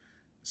kind of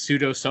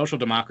pseudo-social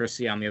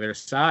democracy on the other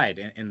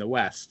side in the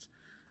West.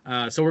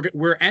 So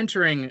we're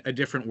entering a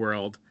different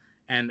world,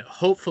 and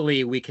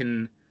hopefully we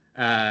can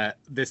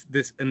this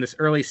in this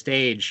early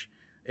stage,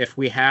 if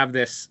we have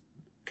this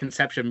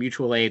conception of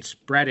mutual aid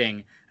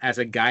spreading as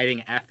a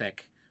guiding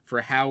ethic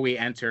for how we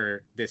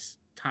enter this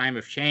time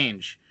of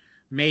change,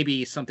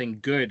 maybe something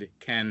good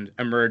can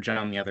emerge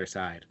on the other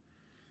side.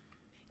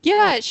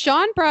 Yeah,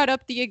 Sean brought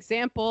up the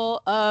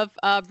example of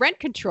rent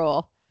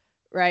control,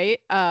 right?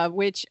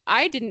 Which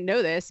I didn't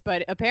know this,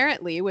 but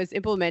apparently was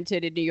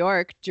implemented in New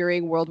York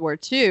during World War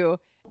II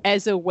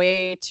as a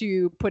way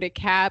to put a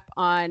cap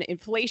on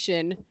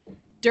inflation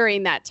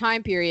during that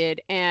time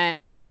period, and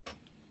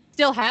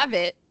still have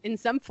it in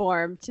some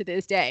form to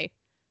this day.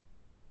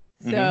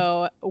 Mm-hmm.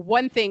 So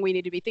one thing we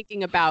need to be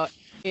thinking about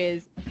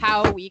is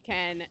how we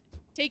can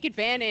take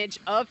advantage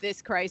of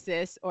this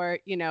crisis, or,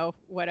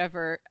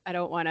 whatever. I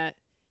don't want to...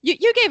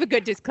 You gave a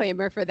good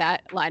disclaimer for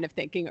that line of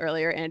thinking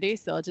earlier, Andy,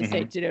 so I'll just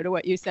say ditto to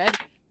what you said.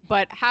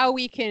 But how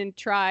we can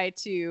try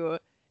to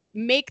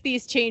make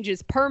these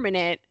changes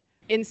permanent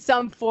in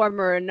some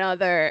form or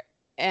another,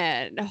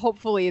 and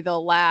hopefully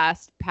they'll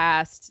last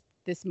past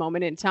this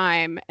moment in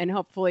time, and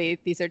hopefully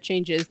these are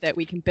changes that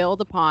we can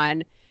build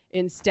upon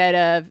instead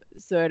of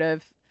sort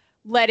of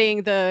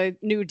letting the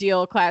New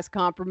Deal class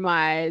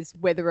compromise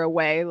wither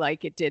away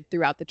like it did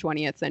throughout the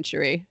 20th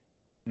century.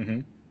 Mm-hmm.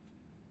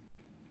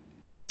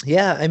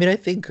 Yeah, I mean, I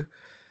think,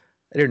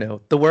 I don't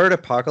know, the word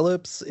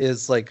apocalypse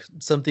is like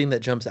something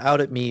that jumps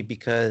out at me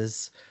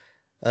because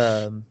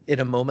in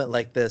a moment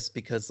like this,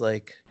 because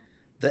like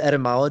the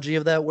etymology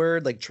of that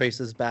word like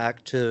traces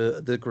back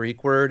to the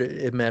Greek word.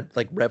 It meant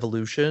like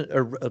revolution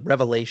or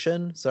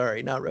revelation.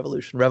 Sorry, not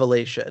revolution,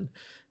 revelation.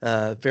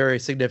 Very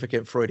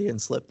significant Freudian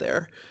slip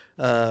there.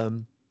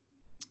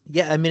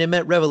 Yeah, I mean, it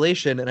meant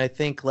revelation. And I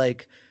think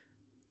like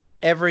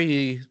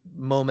every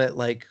moment,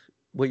 like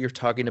what you're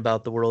talking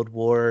about, the world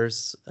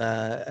wars,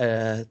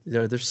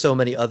 there's so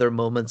many other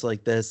moments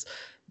like this,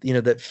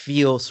 that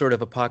feel sort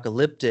of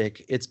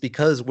apocalyptic. It's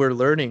because we're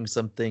learning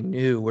something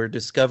new. We're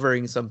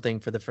discovering something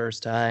for the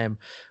first time.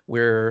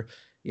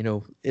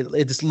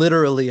 It's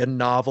literally a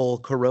novel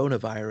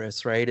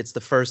coronavirus, right? It's the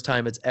first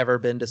time it's ever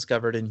been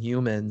discovered in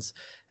humans,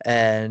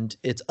 and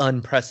it's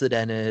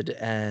unprecedented.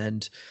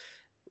 And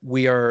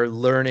we are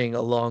learning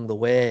along the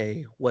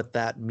way what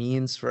that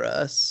means for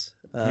us.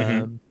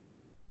 And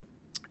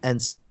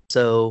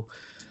so,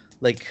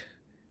 like,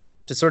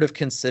 to sort of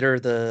consider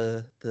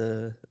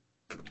the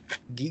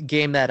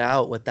game that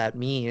out, what that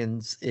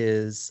means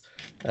is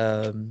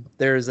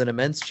there's an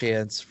immense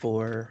chance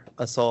for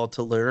us all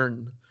to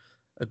learn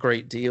a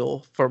great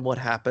deal from what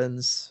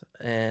happens.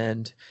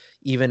 And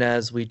even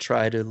as we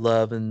try to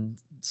love and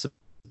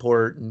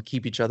support and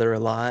keep each other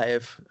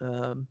alive,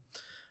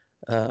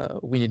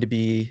 we need to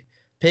be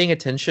paying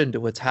attention to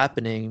what's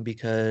happening,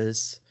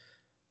 because,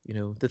 you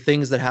know, the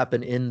things that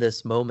happen in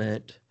this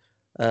moment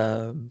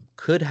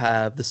could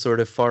have the sort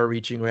of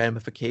far-reaching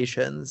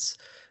ramifications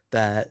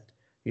that,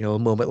 you know, a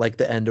moment like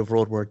the end of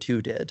World War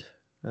II did.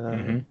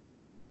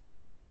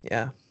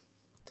 Yeah.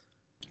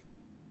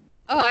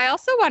 Oh, I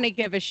also want to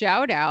give a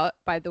shout out,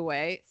 by the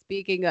way,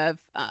 speaking of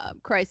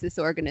crisis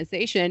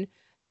organization,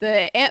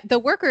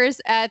 the workers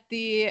at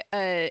the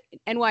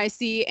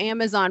NYC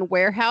Amazon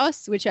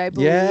warehouse, which I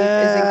believe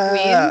is in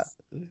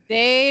Queens,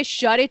 they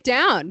shut it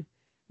down.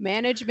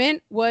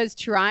 Management was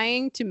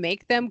trying to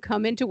make them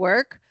come into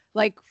work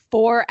like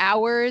 4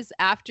 hours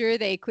after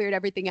they cleared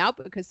everything out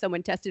because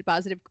someone tested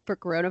positive for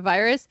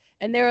coronavirus.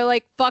 And they were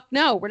like, fuck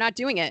no, we're not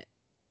doing it.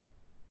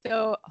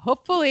 So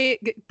hopefully,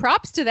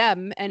 props to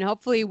them, and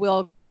hopefully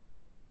we'll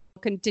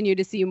continue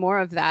to see more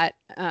of that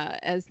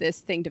as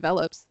this thing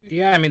develops.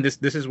 Yeah, I mean, this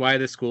is why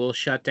the schools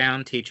shut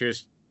down.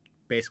 Teachers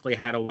basically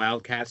had a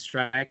wildcat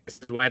strike.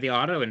 This is why the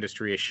auto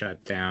industry is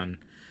shut down.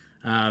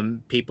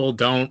 People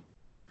don't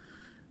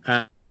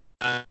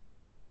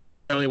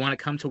really want to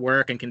come to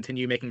work and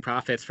continue making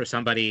profits for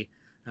somebody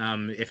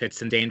if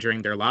it's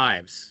endangering their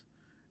lives.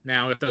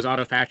 Now, if those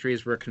auto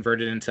factories were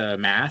converted into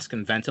mask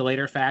and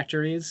ventilator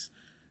factories,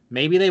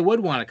 maybe they would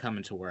want to come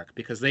into work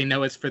because they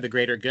know it's for the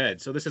greater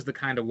good. So this is the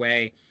kind of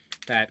way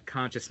that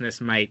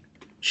consciousness might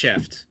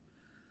shift.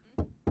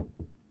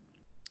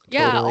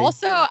 Yeah, Totally.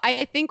 Also,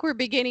 I think we're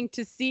beginning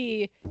to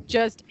see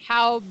just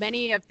how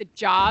many of the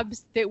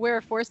jobs that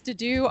we're forced to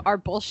do are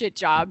bullshit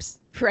jobs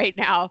right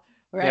now,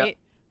 right? Yep.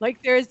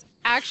 Like, there's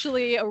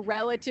actually a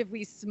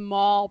relatively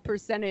small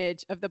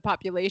percentage of the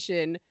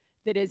population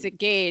that is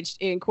engaged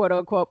in quote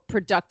unquote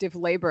productive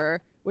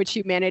labor, which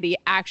humanity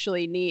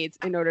actually needs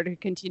in order to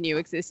continue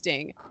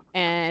existing.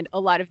 And a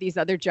lot of these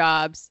other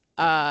jobs,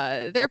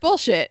 they're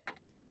bullshit.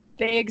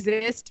 They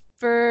exist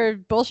for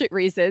bullshit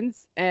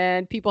reasons,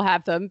 and people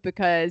have them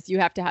because you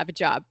have to have a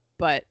job,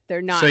 but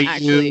they're not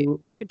actually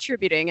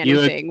contributing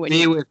anything. You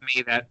agree with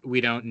me that we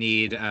don't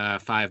need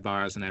 5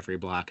 bars in every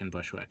block in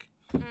Bushwick?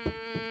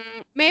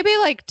 Maybe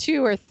like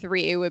 2 or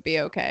 3 would be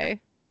okay.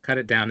 Cut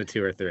it down to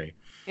 2 or 3.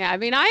 Yeah, I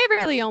mean, I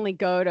really only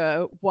go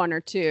to 1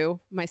 or 2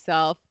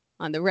 myself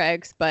on the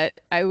regs, but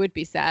I would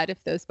be sad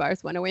if those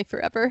bars went away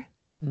forever.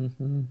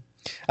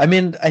 I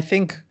mean, I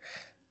think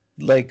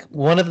like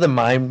one of the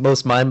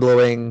most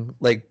mind-blowing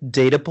like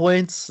data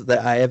points that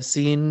I have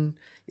seen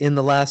in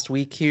the last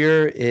week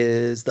here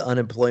is the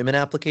unemployment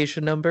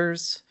application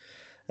numbers.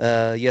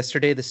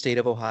 Yesterday, the state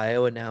of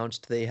Ohio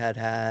announced they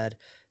had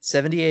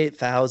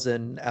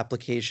 78,000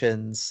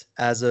 applications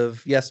as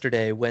of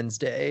yesterday,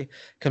 Wednesday,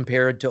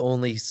 compared to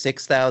only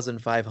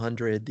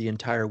 6,500 the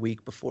entire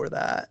week before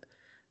that.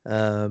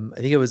 I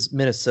think it was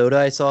Minnesota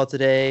I saw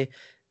today.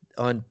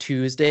 On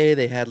Tuesday,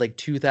 they had like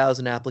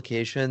 2,000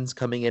 applications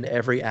coming in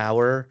every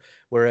hour,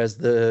 whereas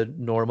the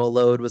normal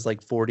load was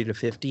like 40 to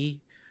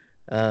 50.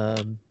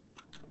 And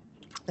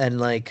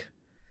like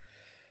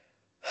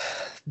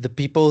the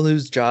people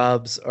whose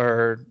jobs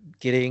are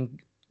getting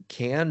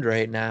canned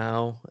right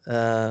now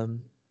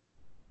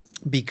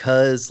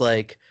because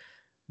like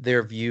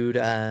they're viewed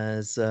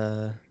as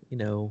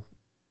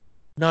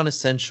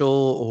non-essential,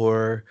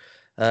 or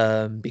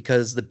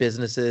because the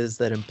businesses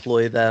that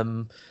employ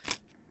them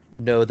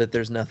know that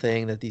there's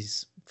nothing that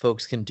these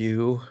folks can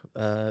do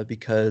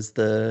because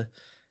the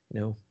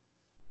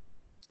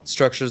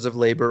structures of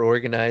labor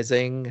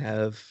organizing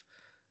are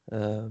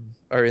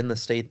in the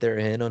state they're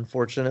in,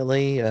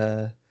 unfortunately.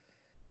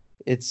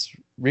 It's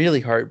really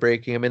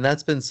heartbreaking. I mean,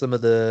 that's been some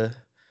of the,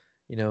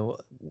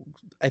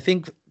 I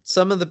think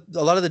a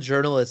lot of the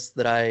journalists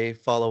that I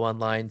follow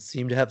online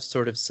seem to have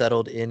sort of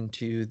settled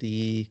into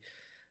the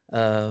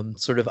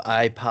sort of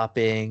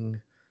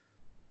eye-popping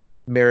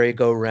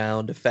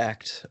merry-go-round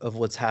effect of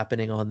what's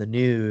happening on the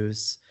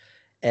news.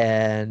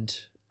 And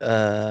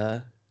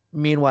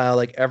meanwhile,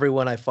 like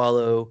everyone I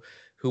follow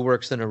who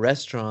works in a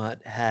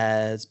restaurant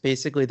has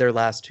basically their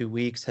last 2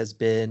 weeks has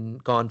been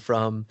gone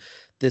from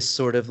this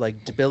sort of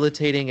like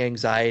debilitating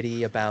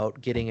anxiety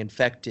about getting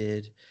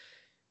infected,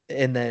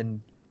 and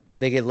then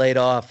they get laid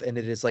off, and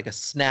it is like a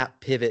snap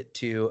pivot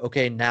to,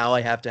 okay, now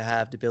I have to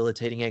have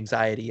debilitating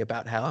anxiety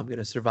about how I'm going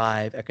to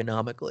survive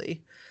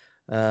economically.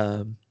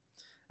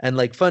 And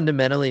like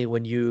fundamentally,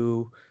 when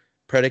you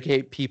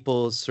predicate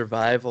people's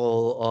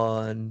survival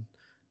on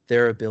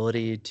their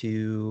ability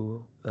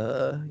to,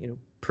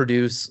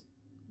 produce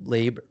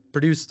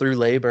through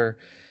labor,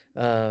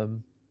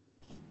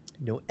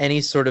 any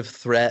sort of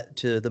threat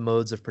to the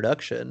modes of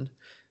production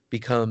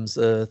becomes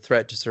a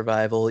threat to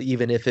survival,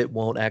 even if it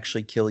won't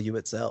actually kill you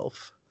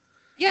itself.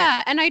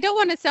 Yeah, and I don't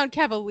want to sound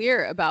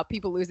cavalier about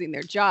people losing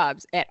their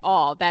jobs at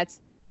all.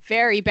 That's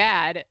very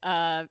bad.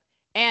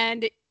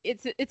 And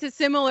it's a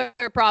similar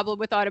problem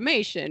with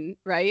automation,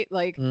 right?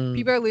 Like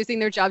people are losing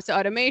their jobs to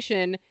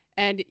automation,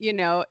 and in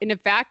a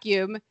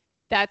vacuum,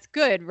 that's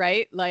good,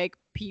 right? Like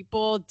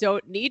people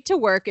don't need to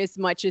work as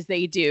much as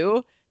they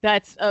do.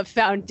 That's a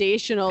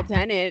foundational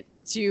tenet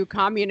to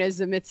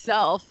communism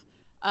itself.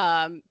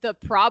 The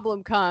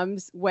problem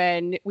comes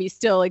when we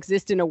still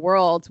exist in a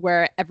world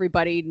where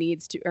everybody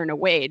needs to earn a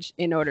wage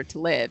in order to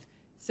live.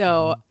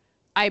 So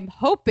I'm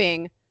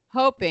hoping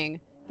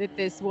that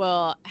this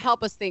will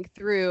help us think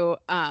through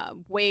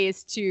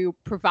ways to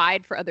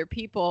provide for other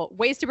people,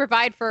 ways to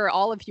provide for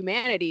all of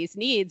humanity's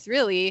needs,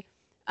 really,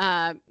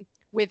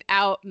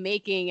 without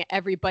making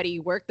everybody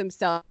work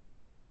themselves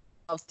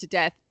to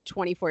death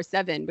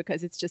 24/7,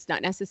 because it's just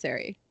not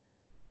necessary.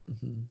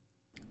 Mm-hmm.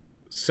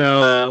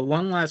 So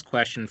one last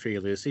question for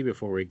you, Lucy,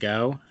 before we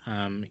go.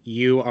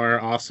 You are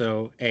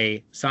also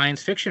a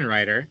science fiction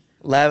writer.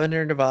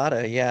 Lavender,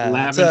 Nevada, yeah.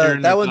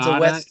 Lavender, that one's a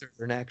Nevada.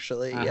 Western,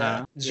 actually, Uh-huh.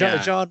 yeah.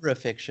 Yeah. Genre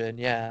fiction,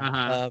 yeah.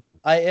 Uh-huh.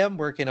 I am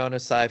working on a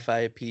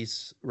sci-fi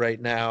piece right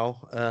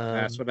now.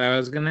 That's what I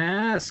was going to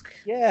ask.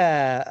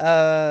 Yeah,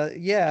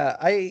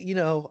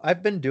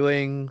 I've been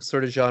doing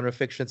sort of genre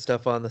fiction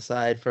stuff on the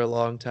side for a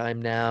long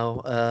time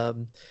now.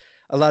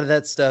 A lot of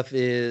that stuff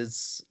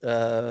is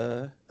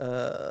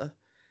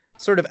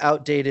sort of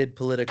outdated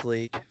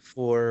politically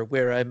for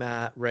where I'm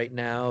at right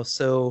now.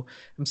 So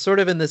I'm sort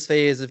of in this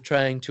phase of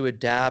trying to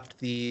adapt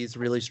these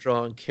really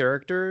strong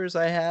characters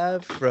I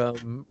have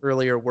from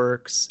earlier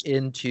works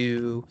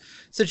into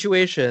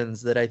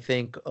situations that I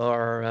think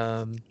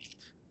are,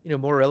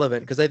 more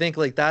relevant. Because I think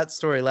like that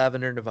story,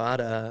 Lavender,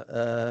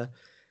 Nevada,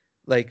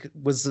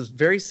 was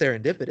very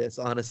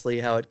serendipitous, honestly,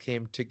 how it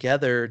came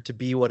together to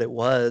be what it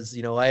was.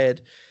 I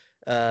had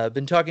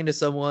been talking to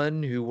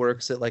someone who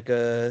works at like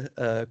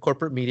a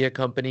corporate media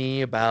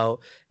company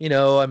about,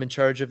 I'm in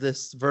charge of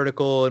this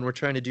vertical and we're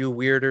trying to do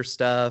weirder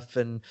stuff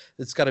and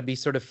it's got to be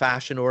sort of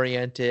fashion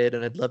oriented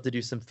and I'd love to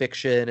do some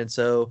fiction. And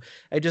so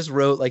I just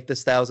wrote like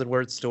this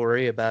 1,000-word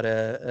story about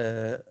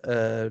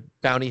a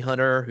bounty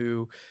hunter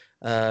who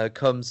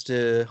comes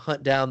to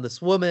hunt down this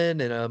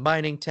woman in a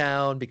mining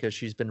town because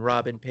she's been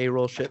robbing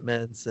payroll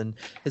shipments, and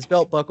his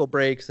belt buckle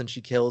breaks and she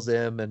kills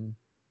him. And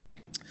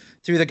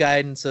through the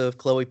guidance of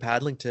Chloe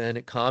Padlington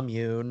at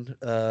Commune,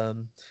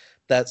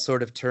 that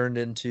sort of turned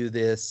into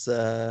this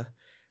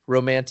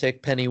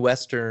romantic penny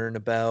western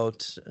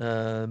about,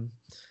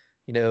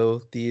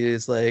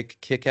 these like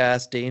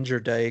kick-ass danger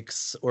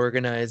dykes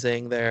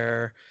organizing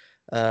their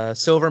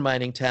silver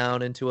mining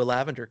town into a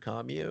lavender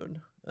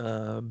commune.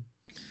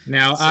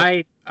 Now,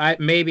 I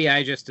maybe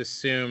just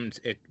assumed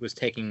it was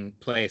taking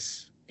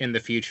place in the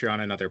future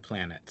on another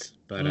planet,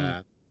 but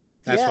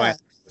that's why I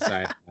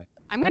decided.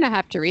 I'm gonna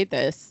have to read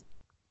this.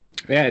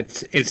 Yeah,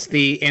 it's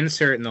the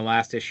insert in the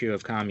last issue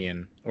of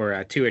Commune,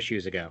 or 2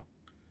 issues ago.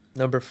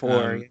 Number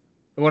 4.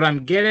 What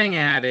I'm getting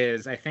at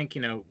is, I think,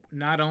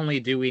 not only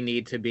do we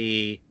need to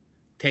be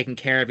taking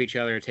care of each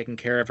other, taking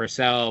care of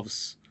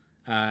ourselves,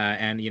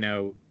 and,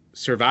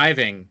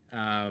 surviving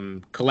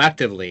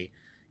collectively,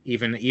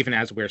 even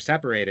as we're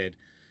separated,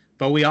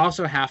 but we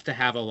also have to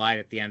have a light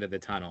at the end of the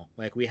tunnel.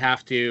 Like, we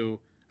have to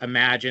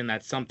imagine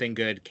that something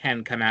good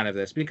can come out of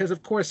this, because,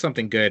 of course,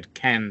 something good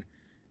can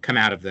come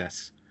out of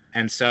this.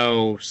 And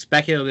so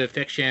speculative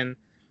fiction,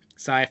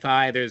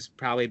 sci-fi, there's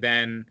probably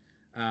been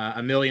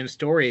a million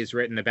stories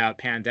written about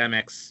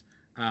pandemics.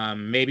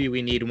 Maybe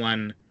we need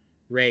one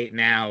right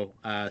now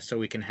so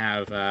we can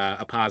have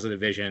a positive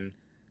vision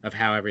of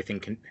how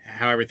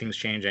everything's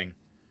changing.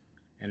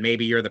 And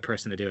maybe you're the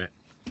person to do it.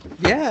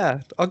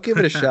 Yeah, I'll give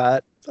it a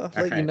shot. I'll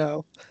let you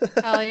know.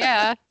 Hell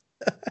yeah.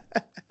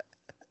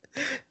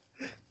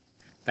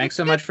 Thanks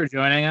so much for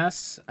joining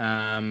us.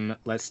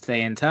 Let's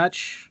stay in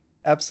touch.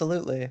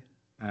 Absolutely.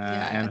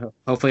 And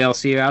hopefully I'll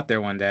see you out there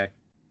one day.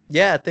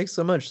 Yeah, thanks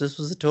so much. This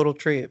was a total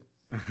treat.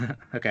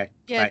 Okay.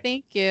 Yeah, bye.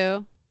 Thank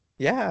you.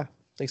 Yeah,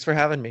 thanks for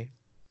having me.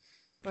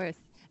 Of course.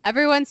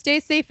 Everyone stay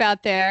safe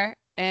out there,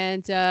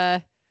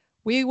 and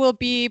we will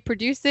be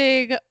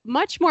producing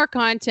much more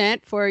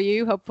content for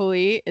you,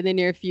 hopefully, in the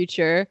near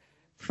future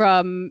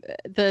from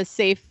the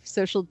safe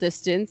social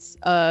distance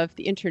of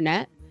the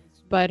internet,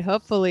 but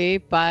hopefully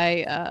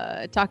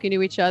by talking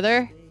to each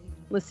other,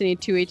 listening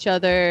to each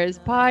other's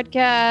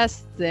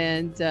podcasts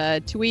and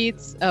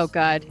tweets. Oh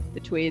God, the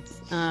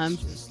tweets.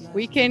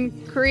 We can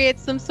create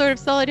some sort of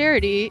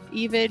solidarity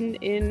even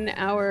in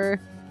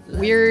our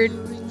weird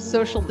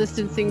social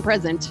distancing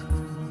present.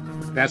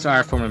 That's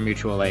our form of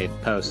mutual aid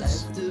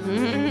posts.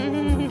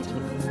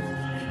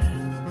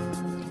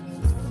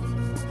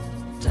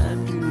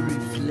 Time to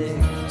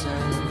reflect,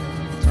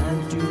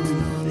 time to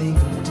rethink,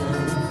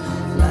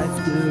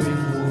 life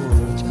during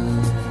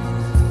wartime.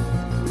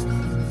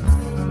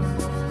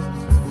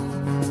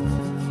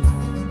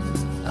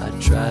 I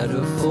try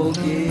to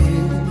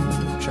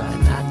forgive, try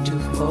not to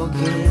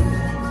forget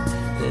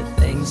the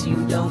things you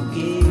don't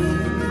give,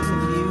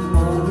 you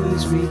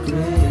always regret.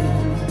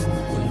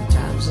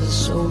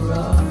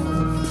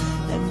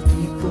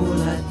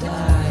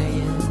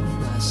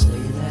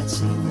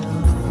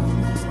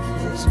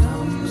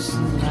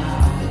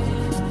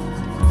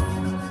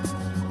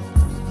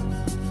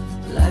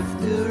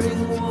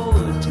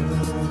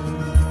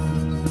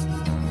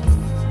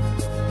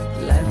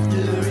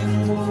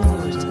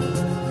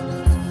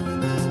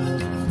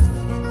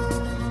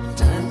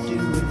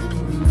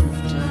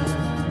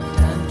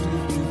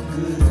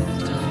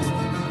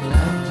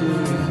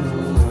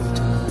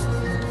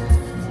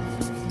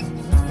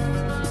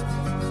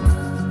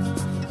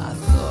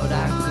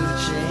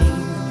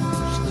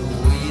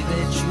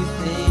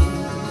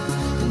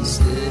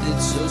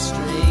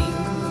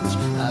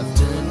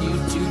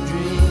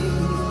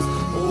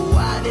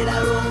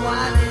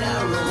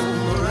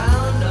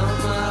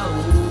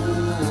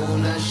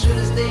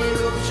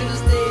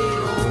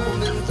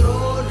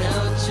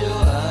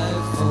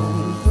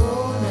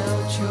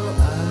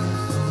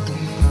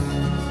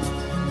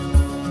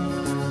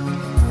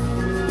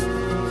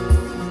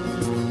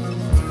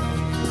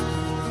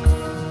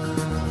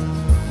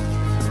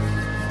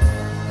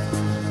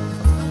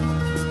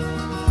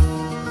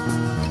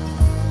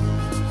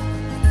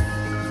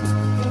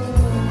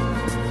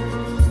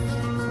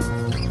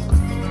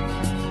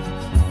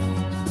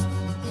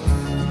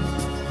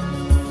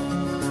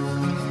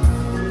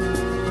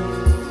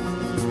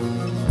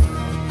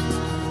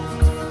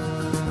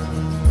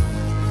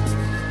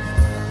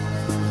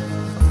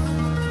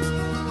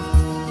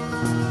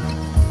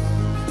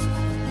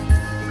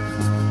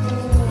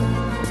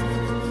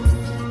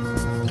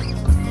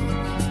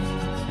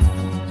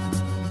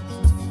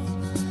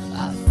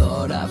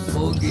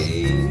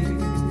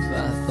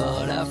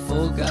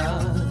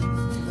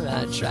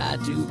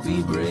 to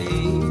be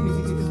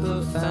brave,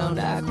 but found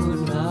I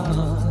could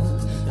not.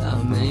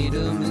 I made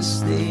a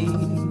mistake,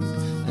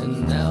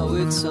 and now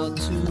it's all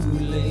too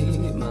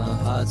late. My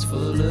heart's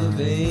full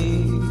of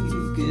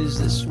ache. Is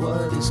this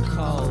what is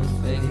called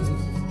fate?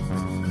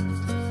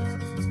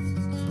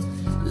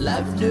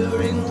 Life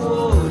during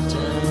war